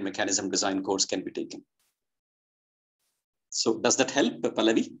game theory and mechanism design course can be taken. So does that help,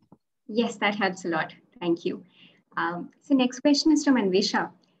 Pallavi? Yes, that helps a lot. Thank you. So next question is from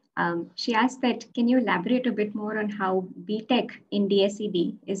Anvesha. She asked that, can you elaborate a bit more on how B.Tech in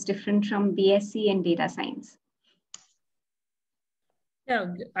DSEB is different from BSc in data science?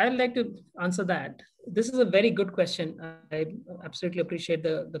 Yeah, I'd like to answer that. This is a very good question. I absolutely appreciate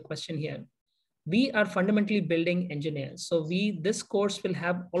the question here. We are fundamentally building engineers. So this course will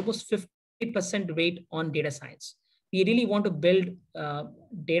have almost 50% weight on data science. We really want to build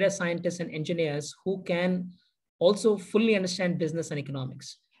data scientists and engineers who can also fully understand business and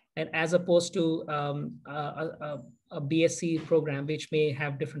economics. and as opposed to a BSc program, which may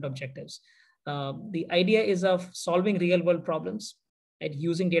have different objectives. The idea is of solving real world problems and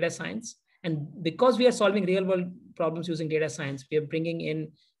using data science. And because we are solving real world problems using data science, we are bringing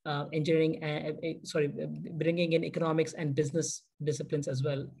in bringing in economics and business disciplines as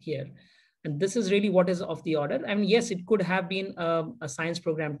well here. And this is really what is of the order. I mean, yes, it could have been a science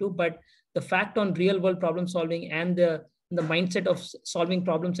program too, but the fact on real world problem solving and the mindset of solving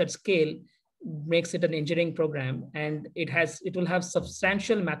problems at scale makes it an engineering program. And it will have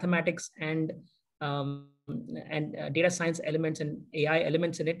substantial mathematics and data science elements and AI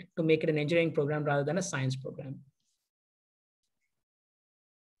elements in it to make it an engineering program rather than a science program.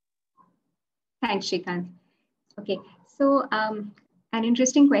 Thanks, Srikanth. Okay, so an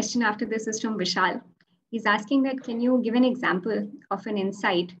interesting question after this is from Vishal. He's asking that, can you give an example of an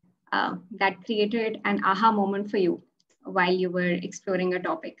insight that created an aha moment for you while you were exploring a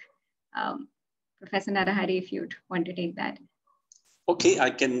topic? Professor Narahari, if you'd want to take that. Okay, I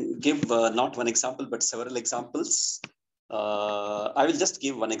can give not one example, but several examples. I will just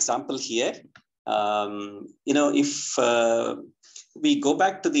give one example here. If we go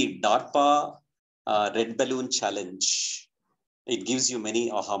back to the DARPA Red Balloon Challenge, it gives you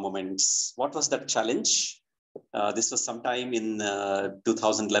many aha moments. What was that challenge? This was sometime in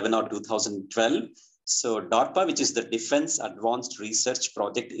 2011 or 2012. So DARPA, which is the Defense Advanced Research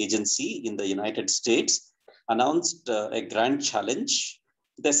Project Agency in the United States, announced a grand challenge.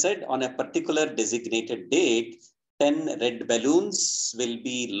 They said on a particular designated date, 10 red balloons will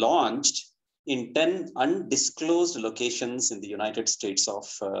be launched in 10 undisclosed locations in the United States of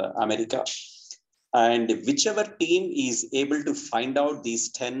America. And whichever team is able to find out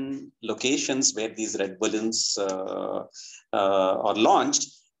these 10 locations where these red balloons are launched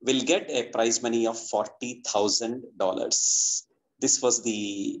will get a prize money of $40,000. This was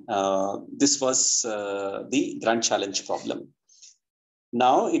the grand challenge problem.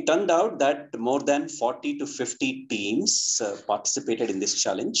 Now, it turned out that more than 40 to 50 teams participated in this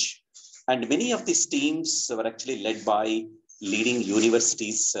challenge. And many of these teams were actually led by leading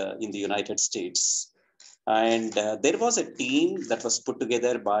universities in the United States. And there was a team that was put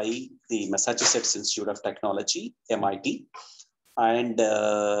together by the Massachusetts Institute of Technology, MIT. And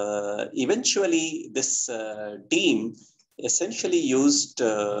eventually this team essentially used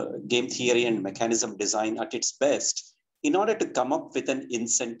game theory and mechanism design at its best in order to come up with an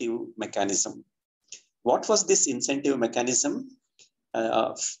incentive mechanism. What was this incentive mechanism?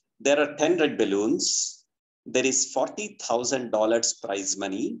 There are 10 red balloons. There is $40,000 prize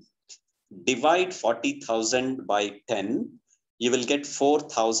money. Divide 40,000 by 10. You will get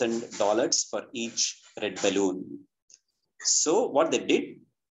 $4,000 for each red balloon. So what they did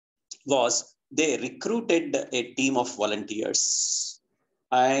was they recruited a team of volunteers.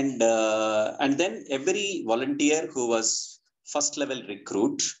 And then every volunteer who was first level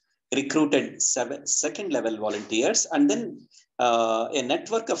recruited 7 second level volunteers, and then a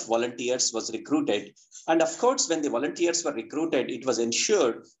network of volunteers was recruited. And of course, when the volunteers were recruited, it was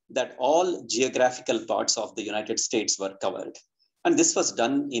ensured that all geographical parts of the United States were covered. And this was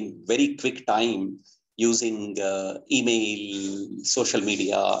done in very quick time using email, social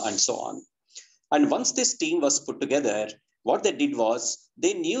media, and so on. And once this team was put together, what they did was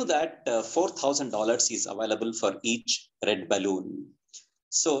they knew that $4,000 is available for each red balloon.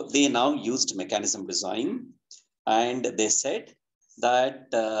 So they now used mechanism design, and they said that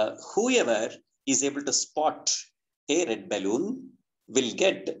whoever is able to spot a red balloon will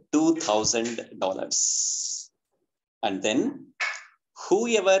get $2,000. And then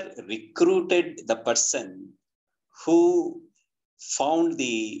whoever recruited the person who found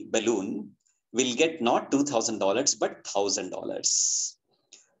the balloon will get not $2,000, but $1,000.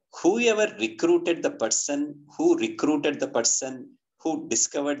 Whoever recruited the person who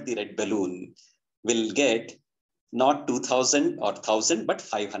discovered the red balloon will get not 2,000 or 1,000, but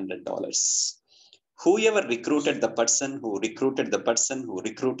 $500. Whoever recruited the person who recruited the person who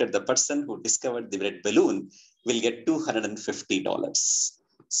recruited the person who discovered the red balloon will get $250.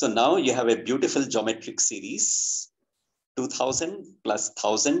 So now you have a beautiful geometric series, 2,000 plus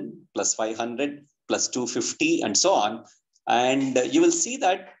 1,000 plus 500 plus 250 and so on. And you will see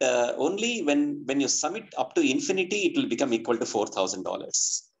that only when you sum it up to infinity, it will become equal to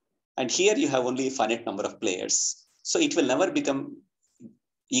 $4,000. And here you have only a finite number of players. So it will never become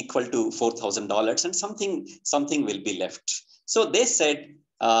equal to $4,000, and something will be left. So they said,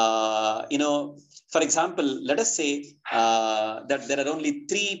 for example, let us say that there are only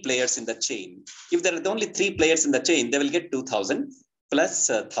 3 players in the chain. If there are only 3 players in the chain, they will get 2,000 plus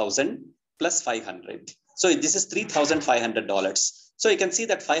 1,000 plus 500. So this is $3,500. So you can see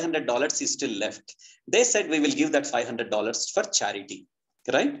that $500 is still left. They said, we will give that $500 for charity,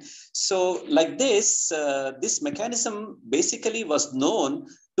 right? So like this, this mechanism basically was known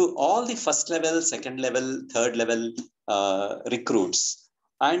to all the first level, second level, third level recruits.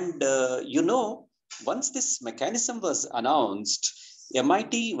 And, once this mechanism was announced,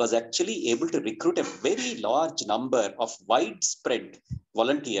 MIT was actually able to recruit a very large number of widespread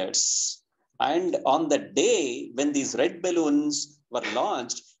volunteers. And on the day when these red balloons were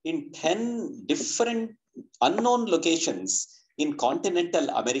launched in 10 different unknown locations in continental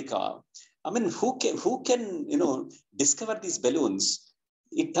America, I mean, who can discover these balloons?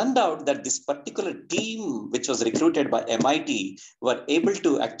 It turned out that this particular team, which was recruited by MIT, were able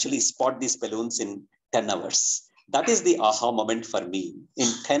to actually spot these balloons in 10 hours. That is the aha moment for me. In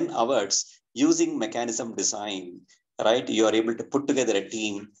 10 hours, using mechanism design, right, you are able to put together a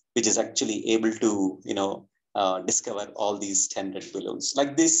team which is actually able to, discover all these 10 red balloons.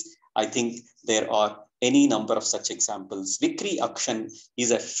 Like this, I think there are any number of such examples. Victory auction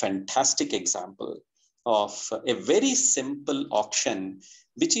is a fantastic example of a very simple auction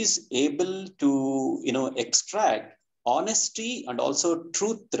which is able to extract honesty and also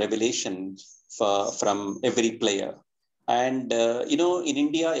truth revelation from every player. And in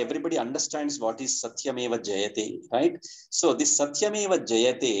India, everybody understands what is Satyameva Jayate, right? So this Satyameva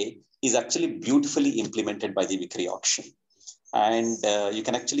Jayate is actually beautifully implemented by the Victory auction. And you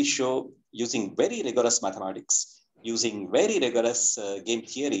can actually show, using very rigorous mathematics, using very rigorous game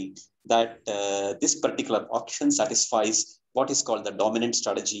theory, that this particular auction satisfies what is called the dominant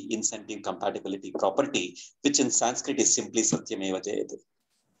strategy incentive compatibility property, which in Sanskrit is simply Satyameva Jayate.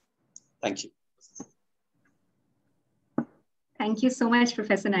 Thank you. Thank you so much,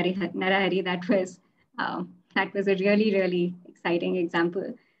 Professor Narahari. That was a really, really exciting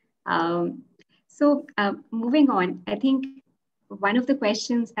example. So moving on, I think one of the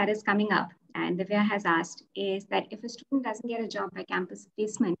questions that is coming up, and Divya has asked, is that if a student doesn't get a job by campus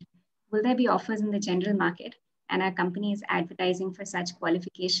placement, will there be offers in the general market? And are companies advertising for such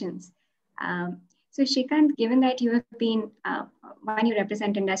qualifications? So Srikanth, given that you have been, you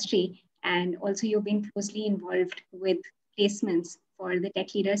represent industry, and also you've been closely involved with placements for the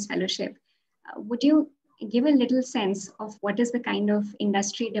Tech Leaders Fellowship, would you give a little sense of what is the kind of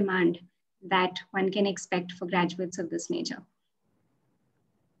industry demand that one can expect for graduates of this major?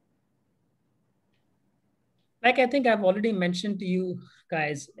 Like I think I've already mentioned to you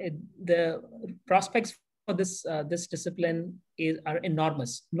guys, the prospects for this discipline are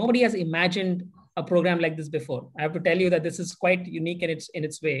enormous. Nobody has imagined a program like this before. I have to tell you that this is quite unique in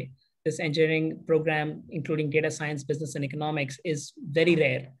its way. This engineering program, including data science, business, and economics, is very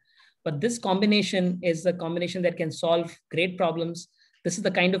rare. But this combination is the combination that can solve great problems. This is the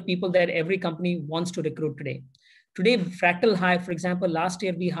kind of people that every company wants to recruit today. Today, Fractal hire, for example, last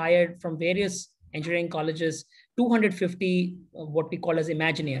year we hired from various engineering colleges 250 what we call as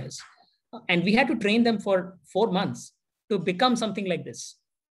Imagineers. And we had to train them for 4 months to become something like this,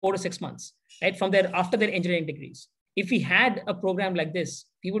 4 to 6 months, right? After their engineering degrees. If we had a program like this,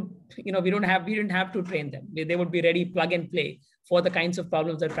 we would, we didn't have to train them. They would be ready, plug and play for the kinds of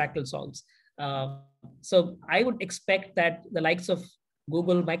problems that Fractal solves. So I would expect that the likes of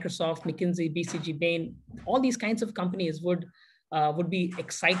Google, Microsoft, McKinsey, BCG, Bain, all these kinds of companies would be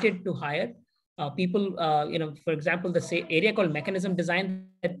excited to hire people. For example, the area called mechanism design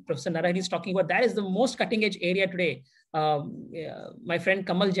that Professor Narahari is talking about, that is the most cutting edge area today. My friend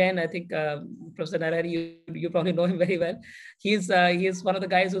Kamal Jain, I think Professor Narahari, you probably know him very well. He is one of the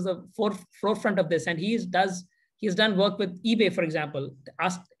guys who's a forefront of this, and he's done work with eBay, for example,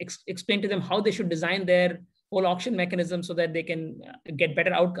 explain to them how they should design their whole auction mechanism so that they can get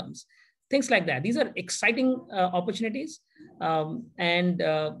better outcomes. Things like that. These are exciting opportunities. And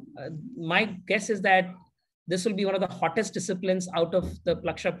my guess is that this will be one of the hottest disciplines out of the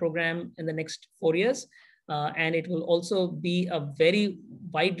Plaksha program in the next 4 years. And it will also be a very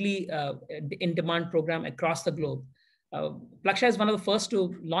widely in-demand program across the globe. Plaksha is one of the first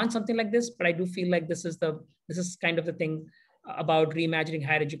to launch something like this, but I do feel like this is kind of the thing about reimagining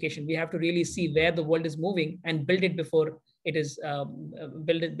higher education. We have to really see where the world is moving and build it before it is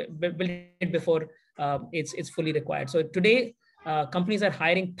it's fully required. So today, companies are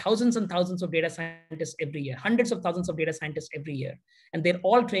hiring thousands and thousands of data scientists every year, hundreds of thousands of data scientists every year, and they're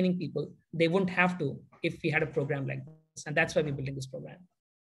all training people. They wouldn't have to if we had a program like this, and that's why we're building this program.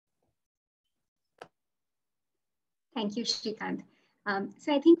 Thank you, Srikanth.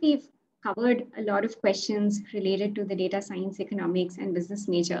 So I think we've covered a lot of questions related to the data science, economics, and business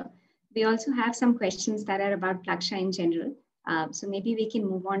major. We also have some questions that are about Plaksha in general. So maybe we can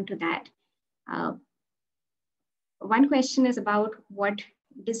move on to that. one question is about what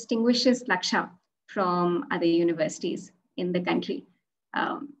distinguishes Plaksha from other universities in the country.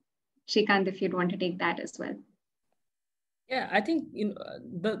 Srikanth, if you'd want to take that as well. Yeah, I think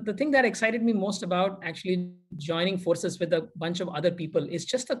the thing that excited me most about actually joining forces with a bunch of other people is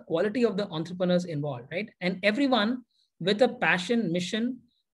just the quality of the entrepreneurs involved, right? And everyone with a passion, mission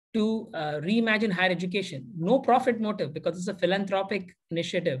to reimagine higher education. No profit motive, because it's a philanthropic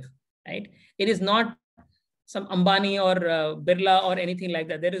initiative, right? It is not some Ambani or Birla or anything like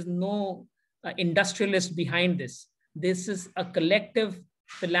that. There is no industrialist behind this. This is a collective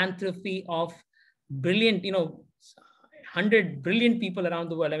philanthropy of brilliant, 100 brilliant people around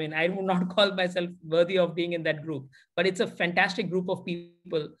the world. I mean, I would not call myself worthy of being in that group, but it's a fantastic group of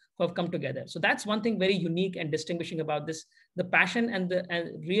people who have come together. So that's one thing very unique and distinguishing about this. The passion and the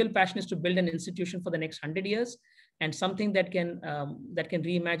real passion is to build an institution for the next 100 years, and something that can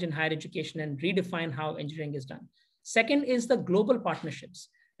reimagine higher education and redefine how engineering is done. Second is the global partnerships,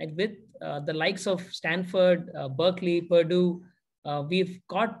 and with the likes of Stanford, Berkeley, Purdue. We've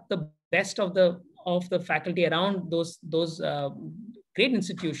got the best of the faculty around those great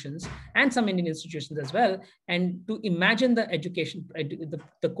institutions and some Indian institutions as well, and to imagine the education,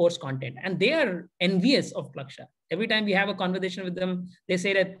 the course content. And they are envious of Plaksha. Every time we have a conversation with them, they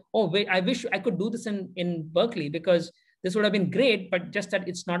say that, oh, wait, I wish I could do this in Berkeley, because this would have been great, but just that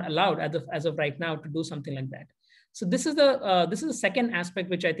it's not allowed as of right now to do something like that. So this is the second aspect,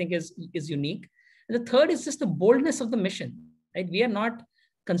 which I think is unique. And the third is just the boldness of the mission, right? We are not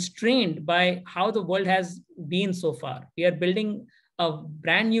constrained by how the world has been so far. We are building a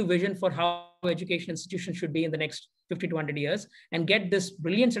brand new vision for how education institutions should be in the next 50 to 100 years, and get this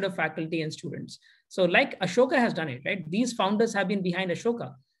brilliant set of faculty and students. So like Ashoka has done it, right? These founders have been behind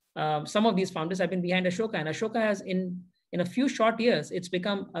Ashoka. Some of these founders have been behind Ashoka, and Ashoka has in a few short years, it's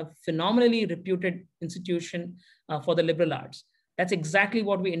become a phenomenally reputed institution for the liberal arts. That's exactly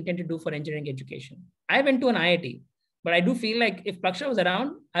what we intend to do for engineering education. I went to an IIT, but I do feel like if Plaksha was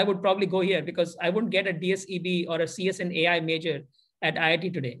around, I would probably go here, because I wouldn't get a DSEB or a CS in AI major at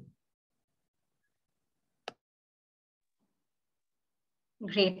IIT today.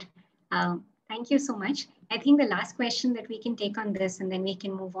 Great. Thank you so much. I think the last question that we can take on this, and then we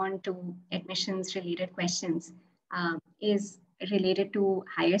can move on to admissions related questions, is related to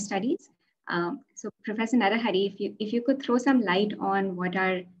higher studies. So Professor Narahari, if you could throw some light on what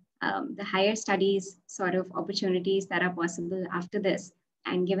are the higher studies sort of opportunities that are possible after this.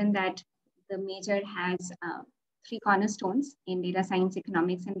 And given that the major has 3 cornerstones in data science,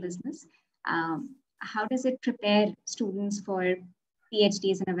 economics, and business, how does it prepare students for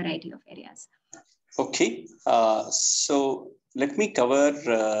PhDs in a variety of areas? Okay, so let me cover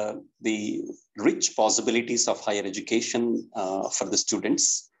the rich possibilities of higher education for the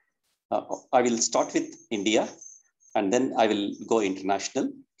students. I will start with India, and then I will go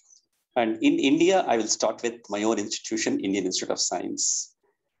international. And in India, I will start with my own institution, Indian Institute of Science.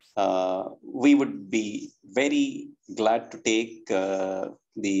 We would be very glad to take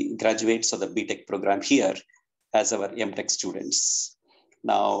the graduates of the B.Tech program here as our M.Tech students.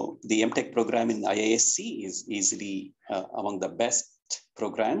 Now, the M.Tech program in IISc is easily among the best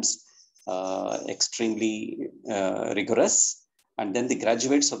programs, extremely rigorous. And then the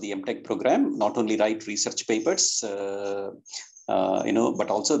graduates of the M.Tech program not only write research papers, but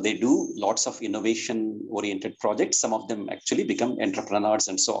also they do lots of innovation-oriented projects. Some of them actually become entrepreneurs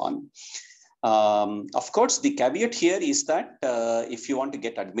and so on. Of course, the caveat here is that if you want to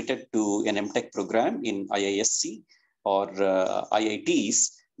get admitted to an M.Tech program in IISc or IITs,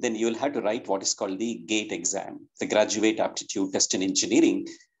 then you will have to write what is called the GATE exam, the Graduate Aptitude Test in Engineering.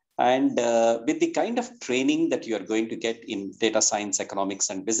 And with the kind of training that you are going to get in data science, economics,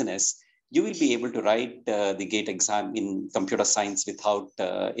 and business, you will be able to write the GATE exam in computer science without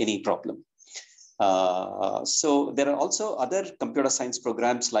any problem. So there are also other computer science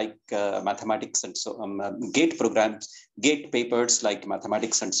programs like mathematics and so GATE programs, GATE papers like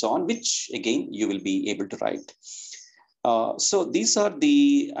mathematics and so on, which again, you will be able to write. So these are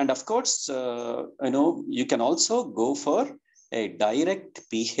and of course, you can also go for a direct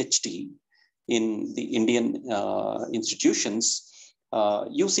PhD in the Indian institutions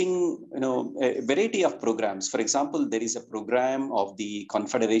using a variety of programs. For example, there is a program of the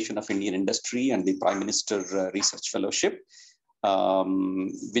Confederation of Indian Industry and the Prime Minister Research Fellowship,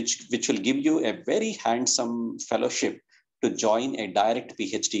 which will give you a very handsome fellowship to join a direct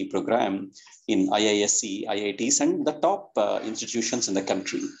PhD program in IISc, IITs, and the top institutions in the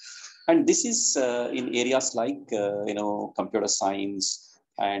country. And this is in areas like computer science,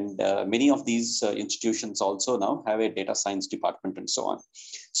 And many of these institutions also now have a data science department and so on.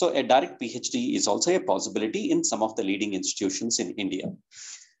 So a direct PhD is also a possibility in some of the leading institutions in India.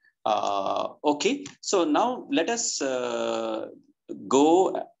 Okay, so now let us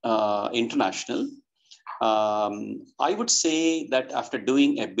go international. I would say that after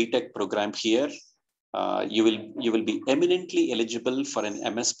doing a B.Tech program here, you will be eminently eligible for an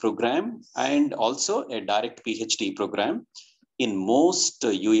MS program and also a direct PhD program in most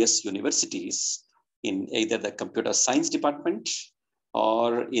US universities, in either the computer science department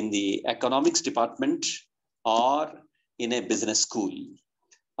or in the economics department or in a business school.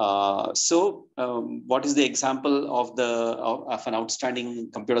 What is the example of an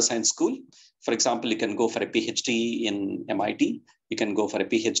outstanding computer science school? For example, you can go for a PhD in MIT, you can go for a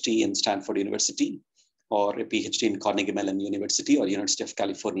PhD in Stanford University, or a PhD in Carnegie Mellon University or University of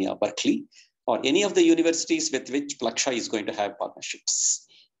California, Berkeley, or any of the universities with which Plaksha is going to have partnerships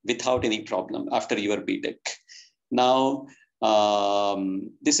without any problem after your B.Tech. Now,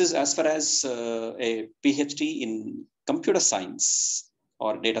 this is as far as a PhD in computer science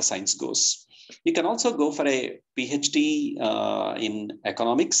or data science goes. You can also go for a PhD in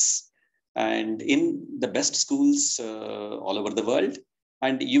economics and in the best schools all over the world.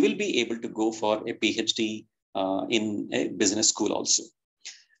 And you will be able to go for a PhD in a business school also.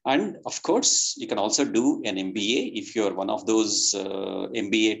 And of course, you can also do an MBA. If you're one of those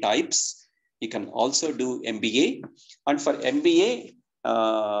MBA types, you can also do MBA. And for MBA,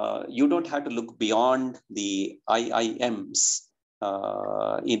 you don't have to look beyond the IIMs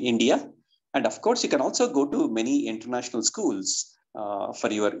in India. And of course, you can also go to many international schools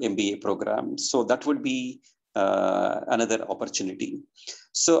for your MBA program. So that would be another opportunity.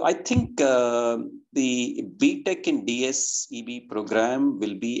 So I think the B.Tech in DSEB program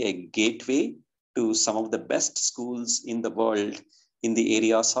will be a gateway to some of the best schools in the world in the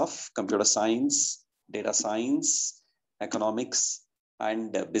areas of computer science, data science, economics,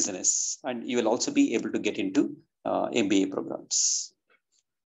 and business. And you will also be able to get into MBA programs.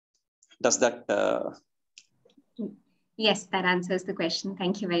 Does that? Yes, that answers the question.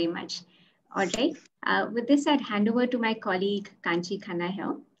 Thank you very much. All right. With this, I'd hand over to my colleague Kanchi Khanna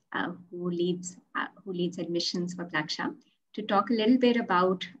here, who leads admissions for Plaksha, to talk a little bit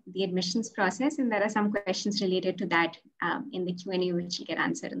about the admissions process. And there are some questions related to that in the Q&A, which will get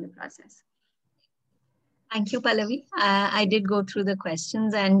answered in the process. Thank you, Pallavi. I did go through the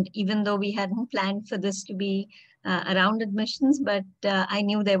questions, and even though we hadn't planned for this to be around admissions, but I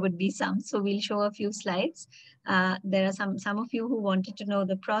knew there would be some. So we'll show a few slides. There are some of you who wanted to know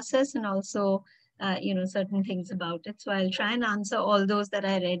the process and also certain things about it. So I'll try and answer all those that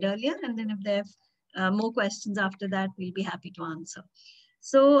I read earlier, and then if there are more questions after that, we'll be happy to answer.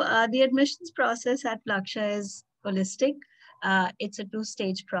 So the admissions process at Plaksha is holistic. It's a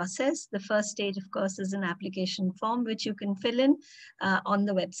two-stage process. The first stage, of course, is an application form, which you can fill in on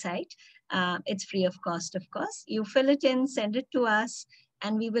the website. It's free of cost, of course. You fill it in, send it to us,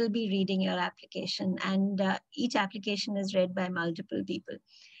 and we will be reading your application. And each application is read by multiple people.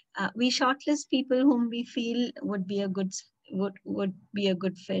 We shortlist people whom we feel would be a good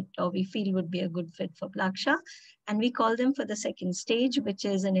fit, or we feel would be a good fit for Plaksha. And we call them for the second stage, which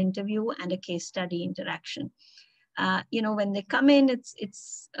is an interview and a case study interaction. When they come in,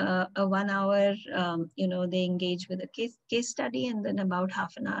 it's a 1 hour, they engage with a case study, and then about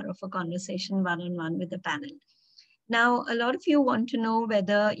half an hour of a conversation one-on-one with the panel. Now, a lot of you want to know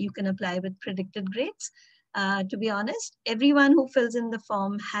whether you can apply with predicted grades. To be honest, everyone who fills in the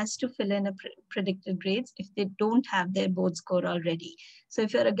form has to fill in a predicted grades if they don't have their board score already. So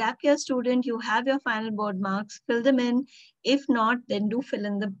if you're a gap year student, you have your final board marks, fill them in. If not, then do fill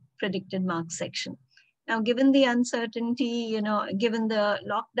in the predicted marks section. Now, given the uncertainty, given the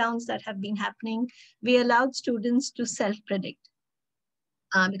lockdowns that have been happening, we allowed students to self-predict.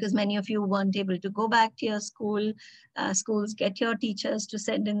 Because many of you weren't able to go back to your schools, get your teachers to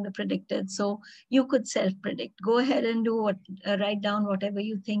send in the predicted. So you could self-predict. Go ahead and write down whatever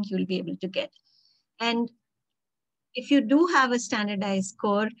you think you'll be able to get. And if you do have a standardized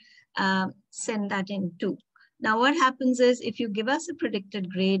score, send that in too. Now, what happens is if you give us a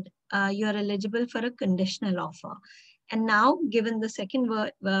predicted grade, you're eligible for a conditional offer. And now, given the second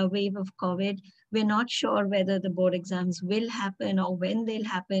wave of COVID, we're not sure whether the board exams will happen or when they'll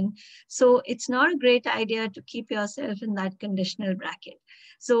happen. So it's not a great idea to keep yourself in that conditional bracket.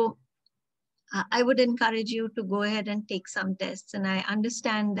 So I would encourage you to go ahead and take some tests. And I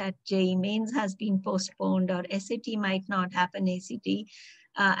understand that JEE Mains has been postponed, or SAT might not happen, ACT.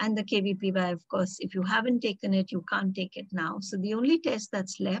 And the KVPY, of course, if you haven't taken it, you can't take it now. So the only test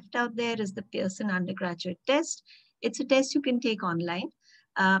that's left out there is the Pearson undergraduate test. It's a test you can take online.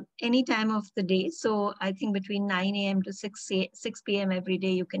 any time of the day. So I think between 9 a.m. to 6 p.m. every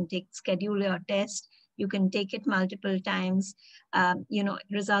day, you can schedule your test. You can take it multiple times.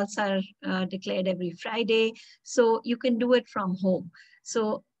 Results are declared every Friday. So you can do it from home.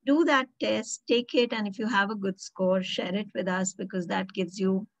 So do that test, take it, and if you have a good score, share it with us, because that gives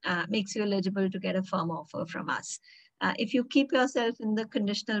you, makes you eligible to get a firm offer from us. If you keep yourself in the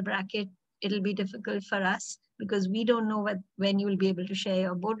conditional bracket, it'll be difficult for us, because we don't know when you will be able to share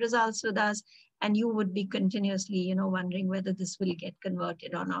your board results with us, and you would be continuously, wondering whether this will get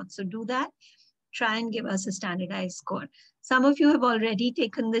converted or not. So do that. Try and give us a standardized score. Some of you have already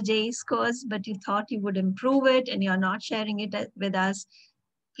taken the JEE scores, but you thought you would improve it and you're not sharing it with us.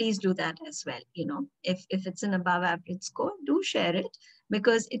 Please do that as well. If it's an above average score, do share it,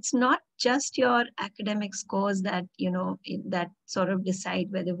 because it's not just your academic scores that, that sort of decide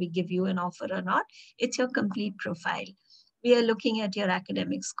whether we give you an offer or not. It's your complete profile. We are looking at your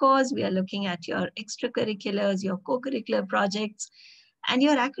academic scores. We are looking at your extracurriculars, your co-curricular projects, and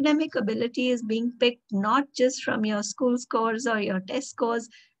your academic ability is being picked not just from your school scores or your test scores,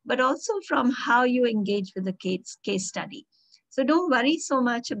 but also from how you engage with the case study. So don't worry so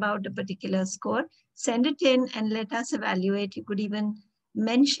much about a particular score. Send it in and let us evaluate. You could even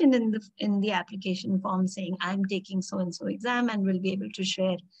mention in the application form saying, I'm taking so-and-so exam and will be able to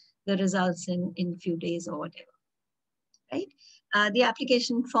share the results in a few days or whatever, right? The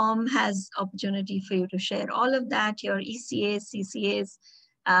application form has opportunity for you to share all of that, your ECAs, CCAs.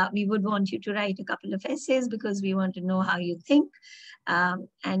 We would want you to write a couple of essays, because we want to know how you think.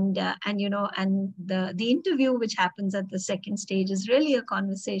 And the interview, which happens at the second stage, is really a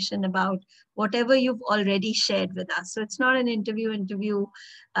conversation about whatever you've already shared with us. So it's not an interview.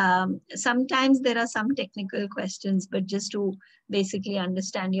 Sometimes there are some technical questions, but just to basically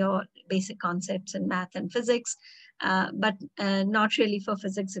understand your basic concepts in math and physics, but not really for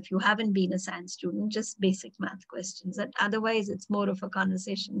physics if you haven't been a science student, just basic math questions. And otherwise, it's more of a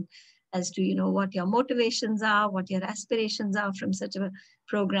conversation as to, what your motivations are, what your aspirations are from such a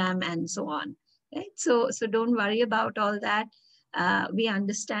program, and so on. Right? So don't worry about all that. We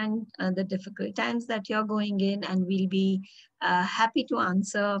understand the difficult times that you're going in, and we'll be happy to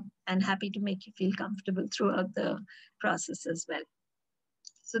answer and happy to make you feel comfortable throughout the process as well.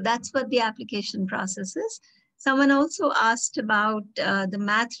 So that's what the application process is. Someone also asked about the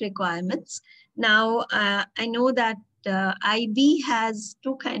math requirements. Now, I know that IB has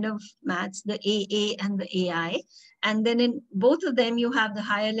two kind of maths, the AA and the AI. And then in both of them, you have the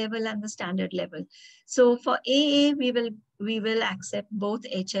higher level and the standard level. So for AA, we will accept both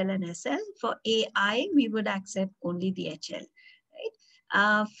HL and SL. For AI, we would accept only the HL.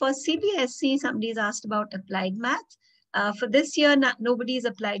 Right? For CBSE, somebody's asked about applied math. For this year, nobody's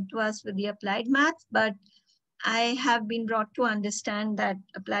applied to us with the applied math, but I have been brought to understand that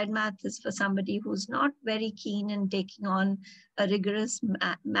applied math is for somebody who's not very keen in taking on a rigorous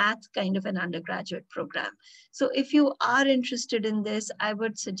math kind of an undergraduate program. So if you are interested in this, I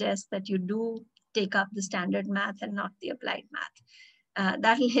would suggest that you do take up the standard math and not the applied math.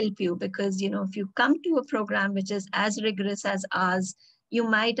 That'll help you, because, if you come to a program which is as rigorous as ours, you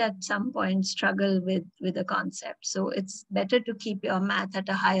might at some point struggle with a concept. So it's better to keep your math at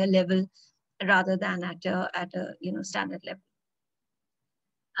a higher level rather than at a standard level.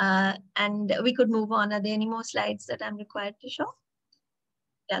 And we could move on. Are there any more slides that I'm required to show?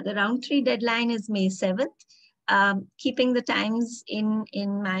 Yeah, the round 3 deadline is May 7th. Keeping the times in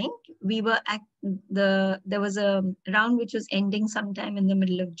mind, there was a round which was ending sometime in the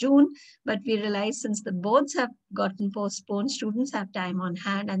middle of June, but we realized since the boards have gotten postponed, students have time on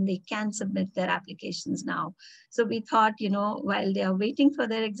hand and they can submit their applications now. So we thought, while they are waiting for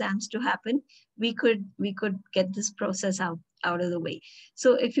their exams to happen, we could get this process out of the way.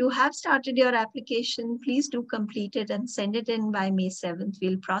 So if you have started your application, please do complete it and send it in by May 7th.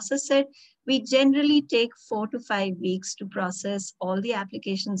 We'll process it. We generally take 4 to 5 weeks to process all the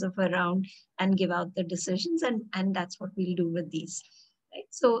applications of a round and give out the decisions, and that's what we'll do with these. Right?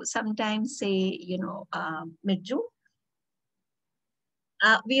 So sometimes say, mid-June.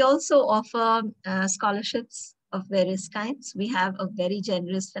 We also offer scholarships of various kinds. We have a very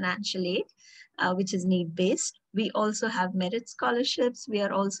generous financial aid, which is need-based. We also have merit scholarships. We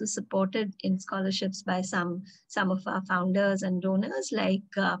are also supported in scholarships by some of our founders and donors, like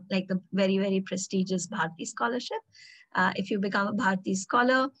the very, very prestigious Bharti Scholarship. If you become a Bharti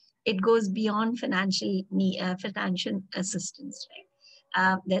Scholar, it goes beyond financial assistance,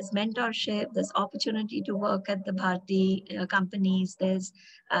 right? There's mentorship, there's opportunity to work at the Bharti companies. There's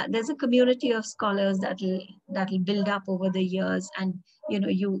a community of scholars that'll build up over the years, and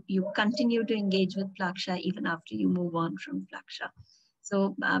you continue to engage with Plaksha even after you move on from Plaksha.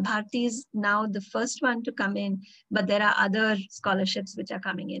 So Bharti is now the first one to come in, but there are other scholarships which are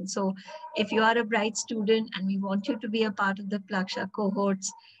coming in. So if you are a bright student and we want you to be a part of the Plaksha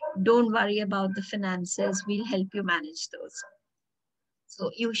cohorts, don't worry about the finances. We'll help you manage those. So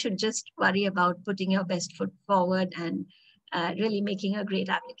you should just worry about putting your best foot forward and really making a great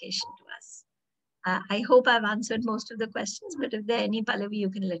application to us. I hope I've answered most of the questions, but if there are any, Pallavi, you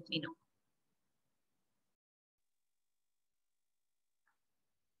can let me know.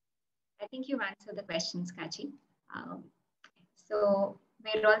 I think you've answered the questions, Kachi. So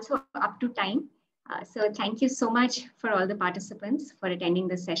we're also up to time. So thank you so much for all the participants for attending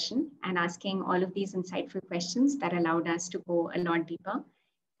this session and asking all of these insightful questions that allowed us to go a lot deeper.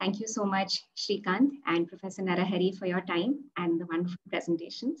 Thank you so much, Srikanth and Professor Narahari, for your time and the wonderful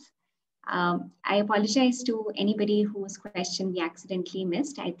presentations. I apologize to anybody whose question we accidentally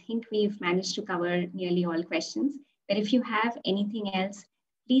missed. I think we've managed to cover nearly all questions, but if you have anything else,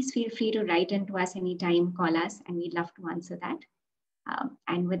 please feel free to write into us anytime, call us, and we'd love to answer that.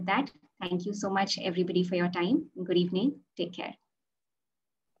 And with that, thank you so much, everybody, for your time. Good evening. Take care.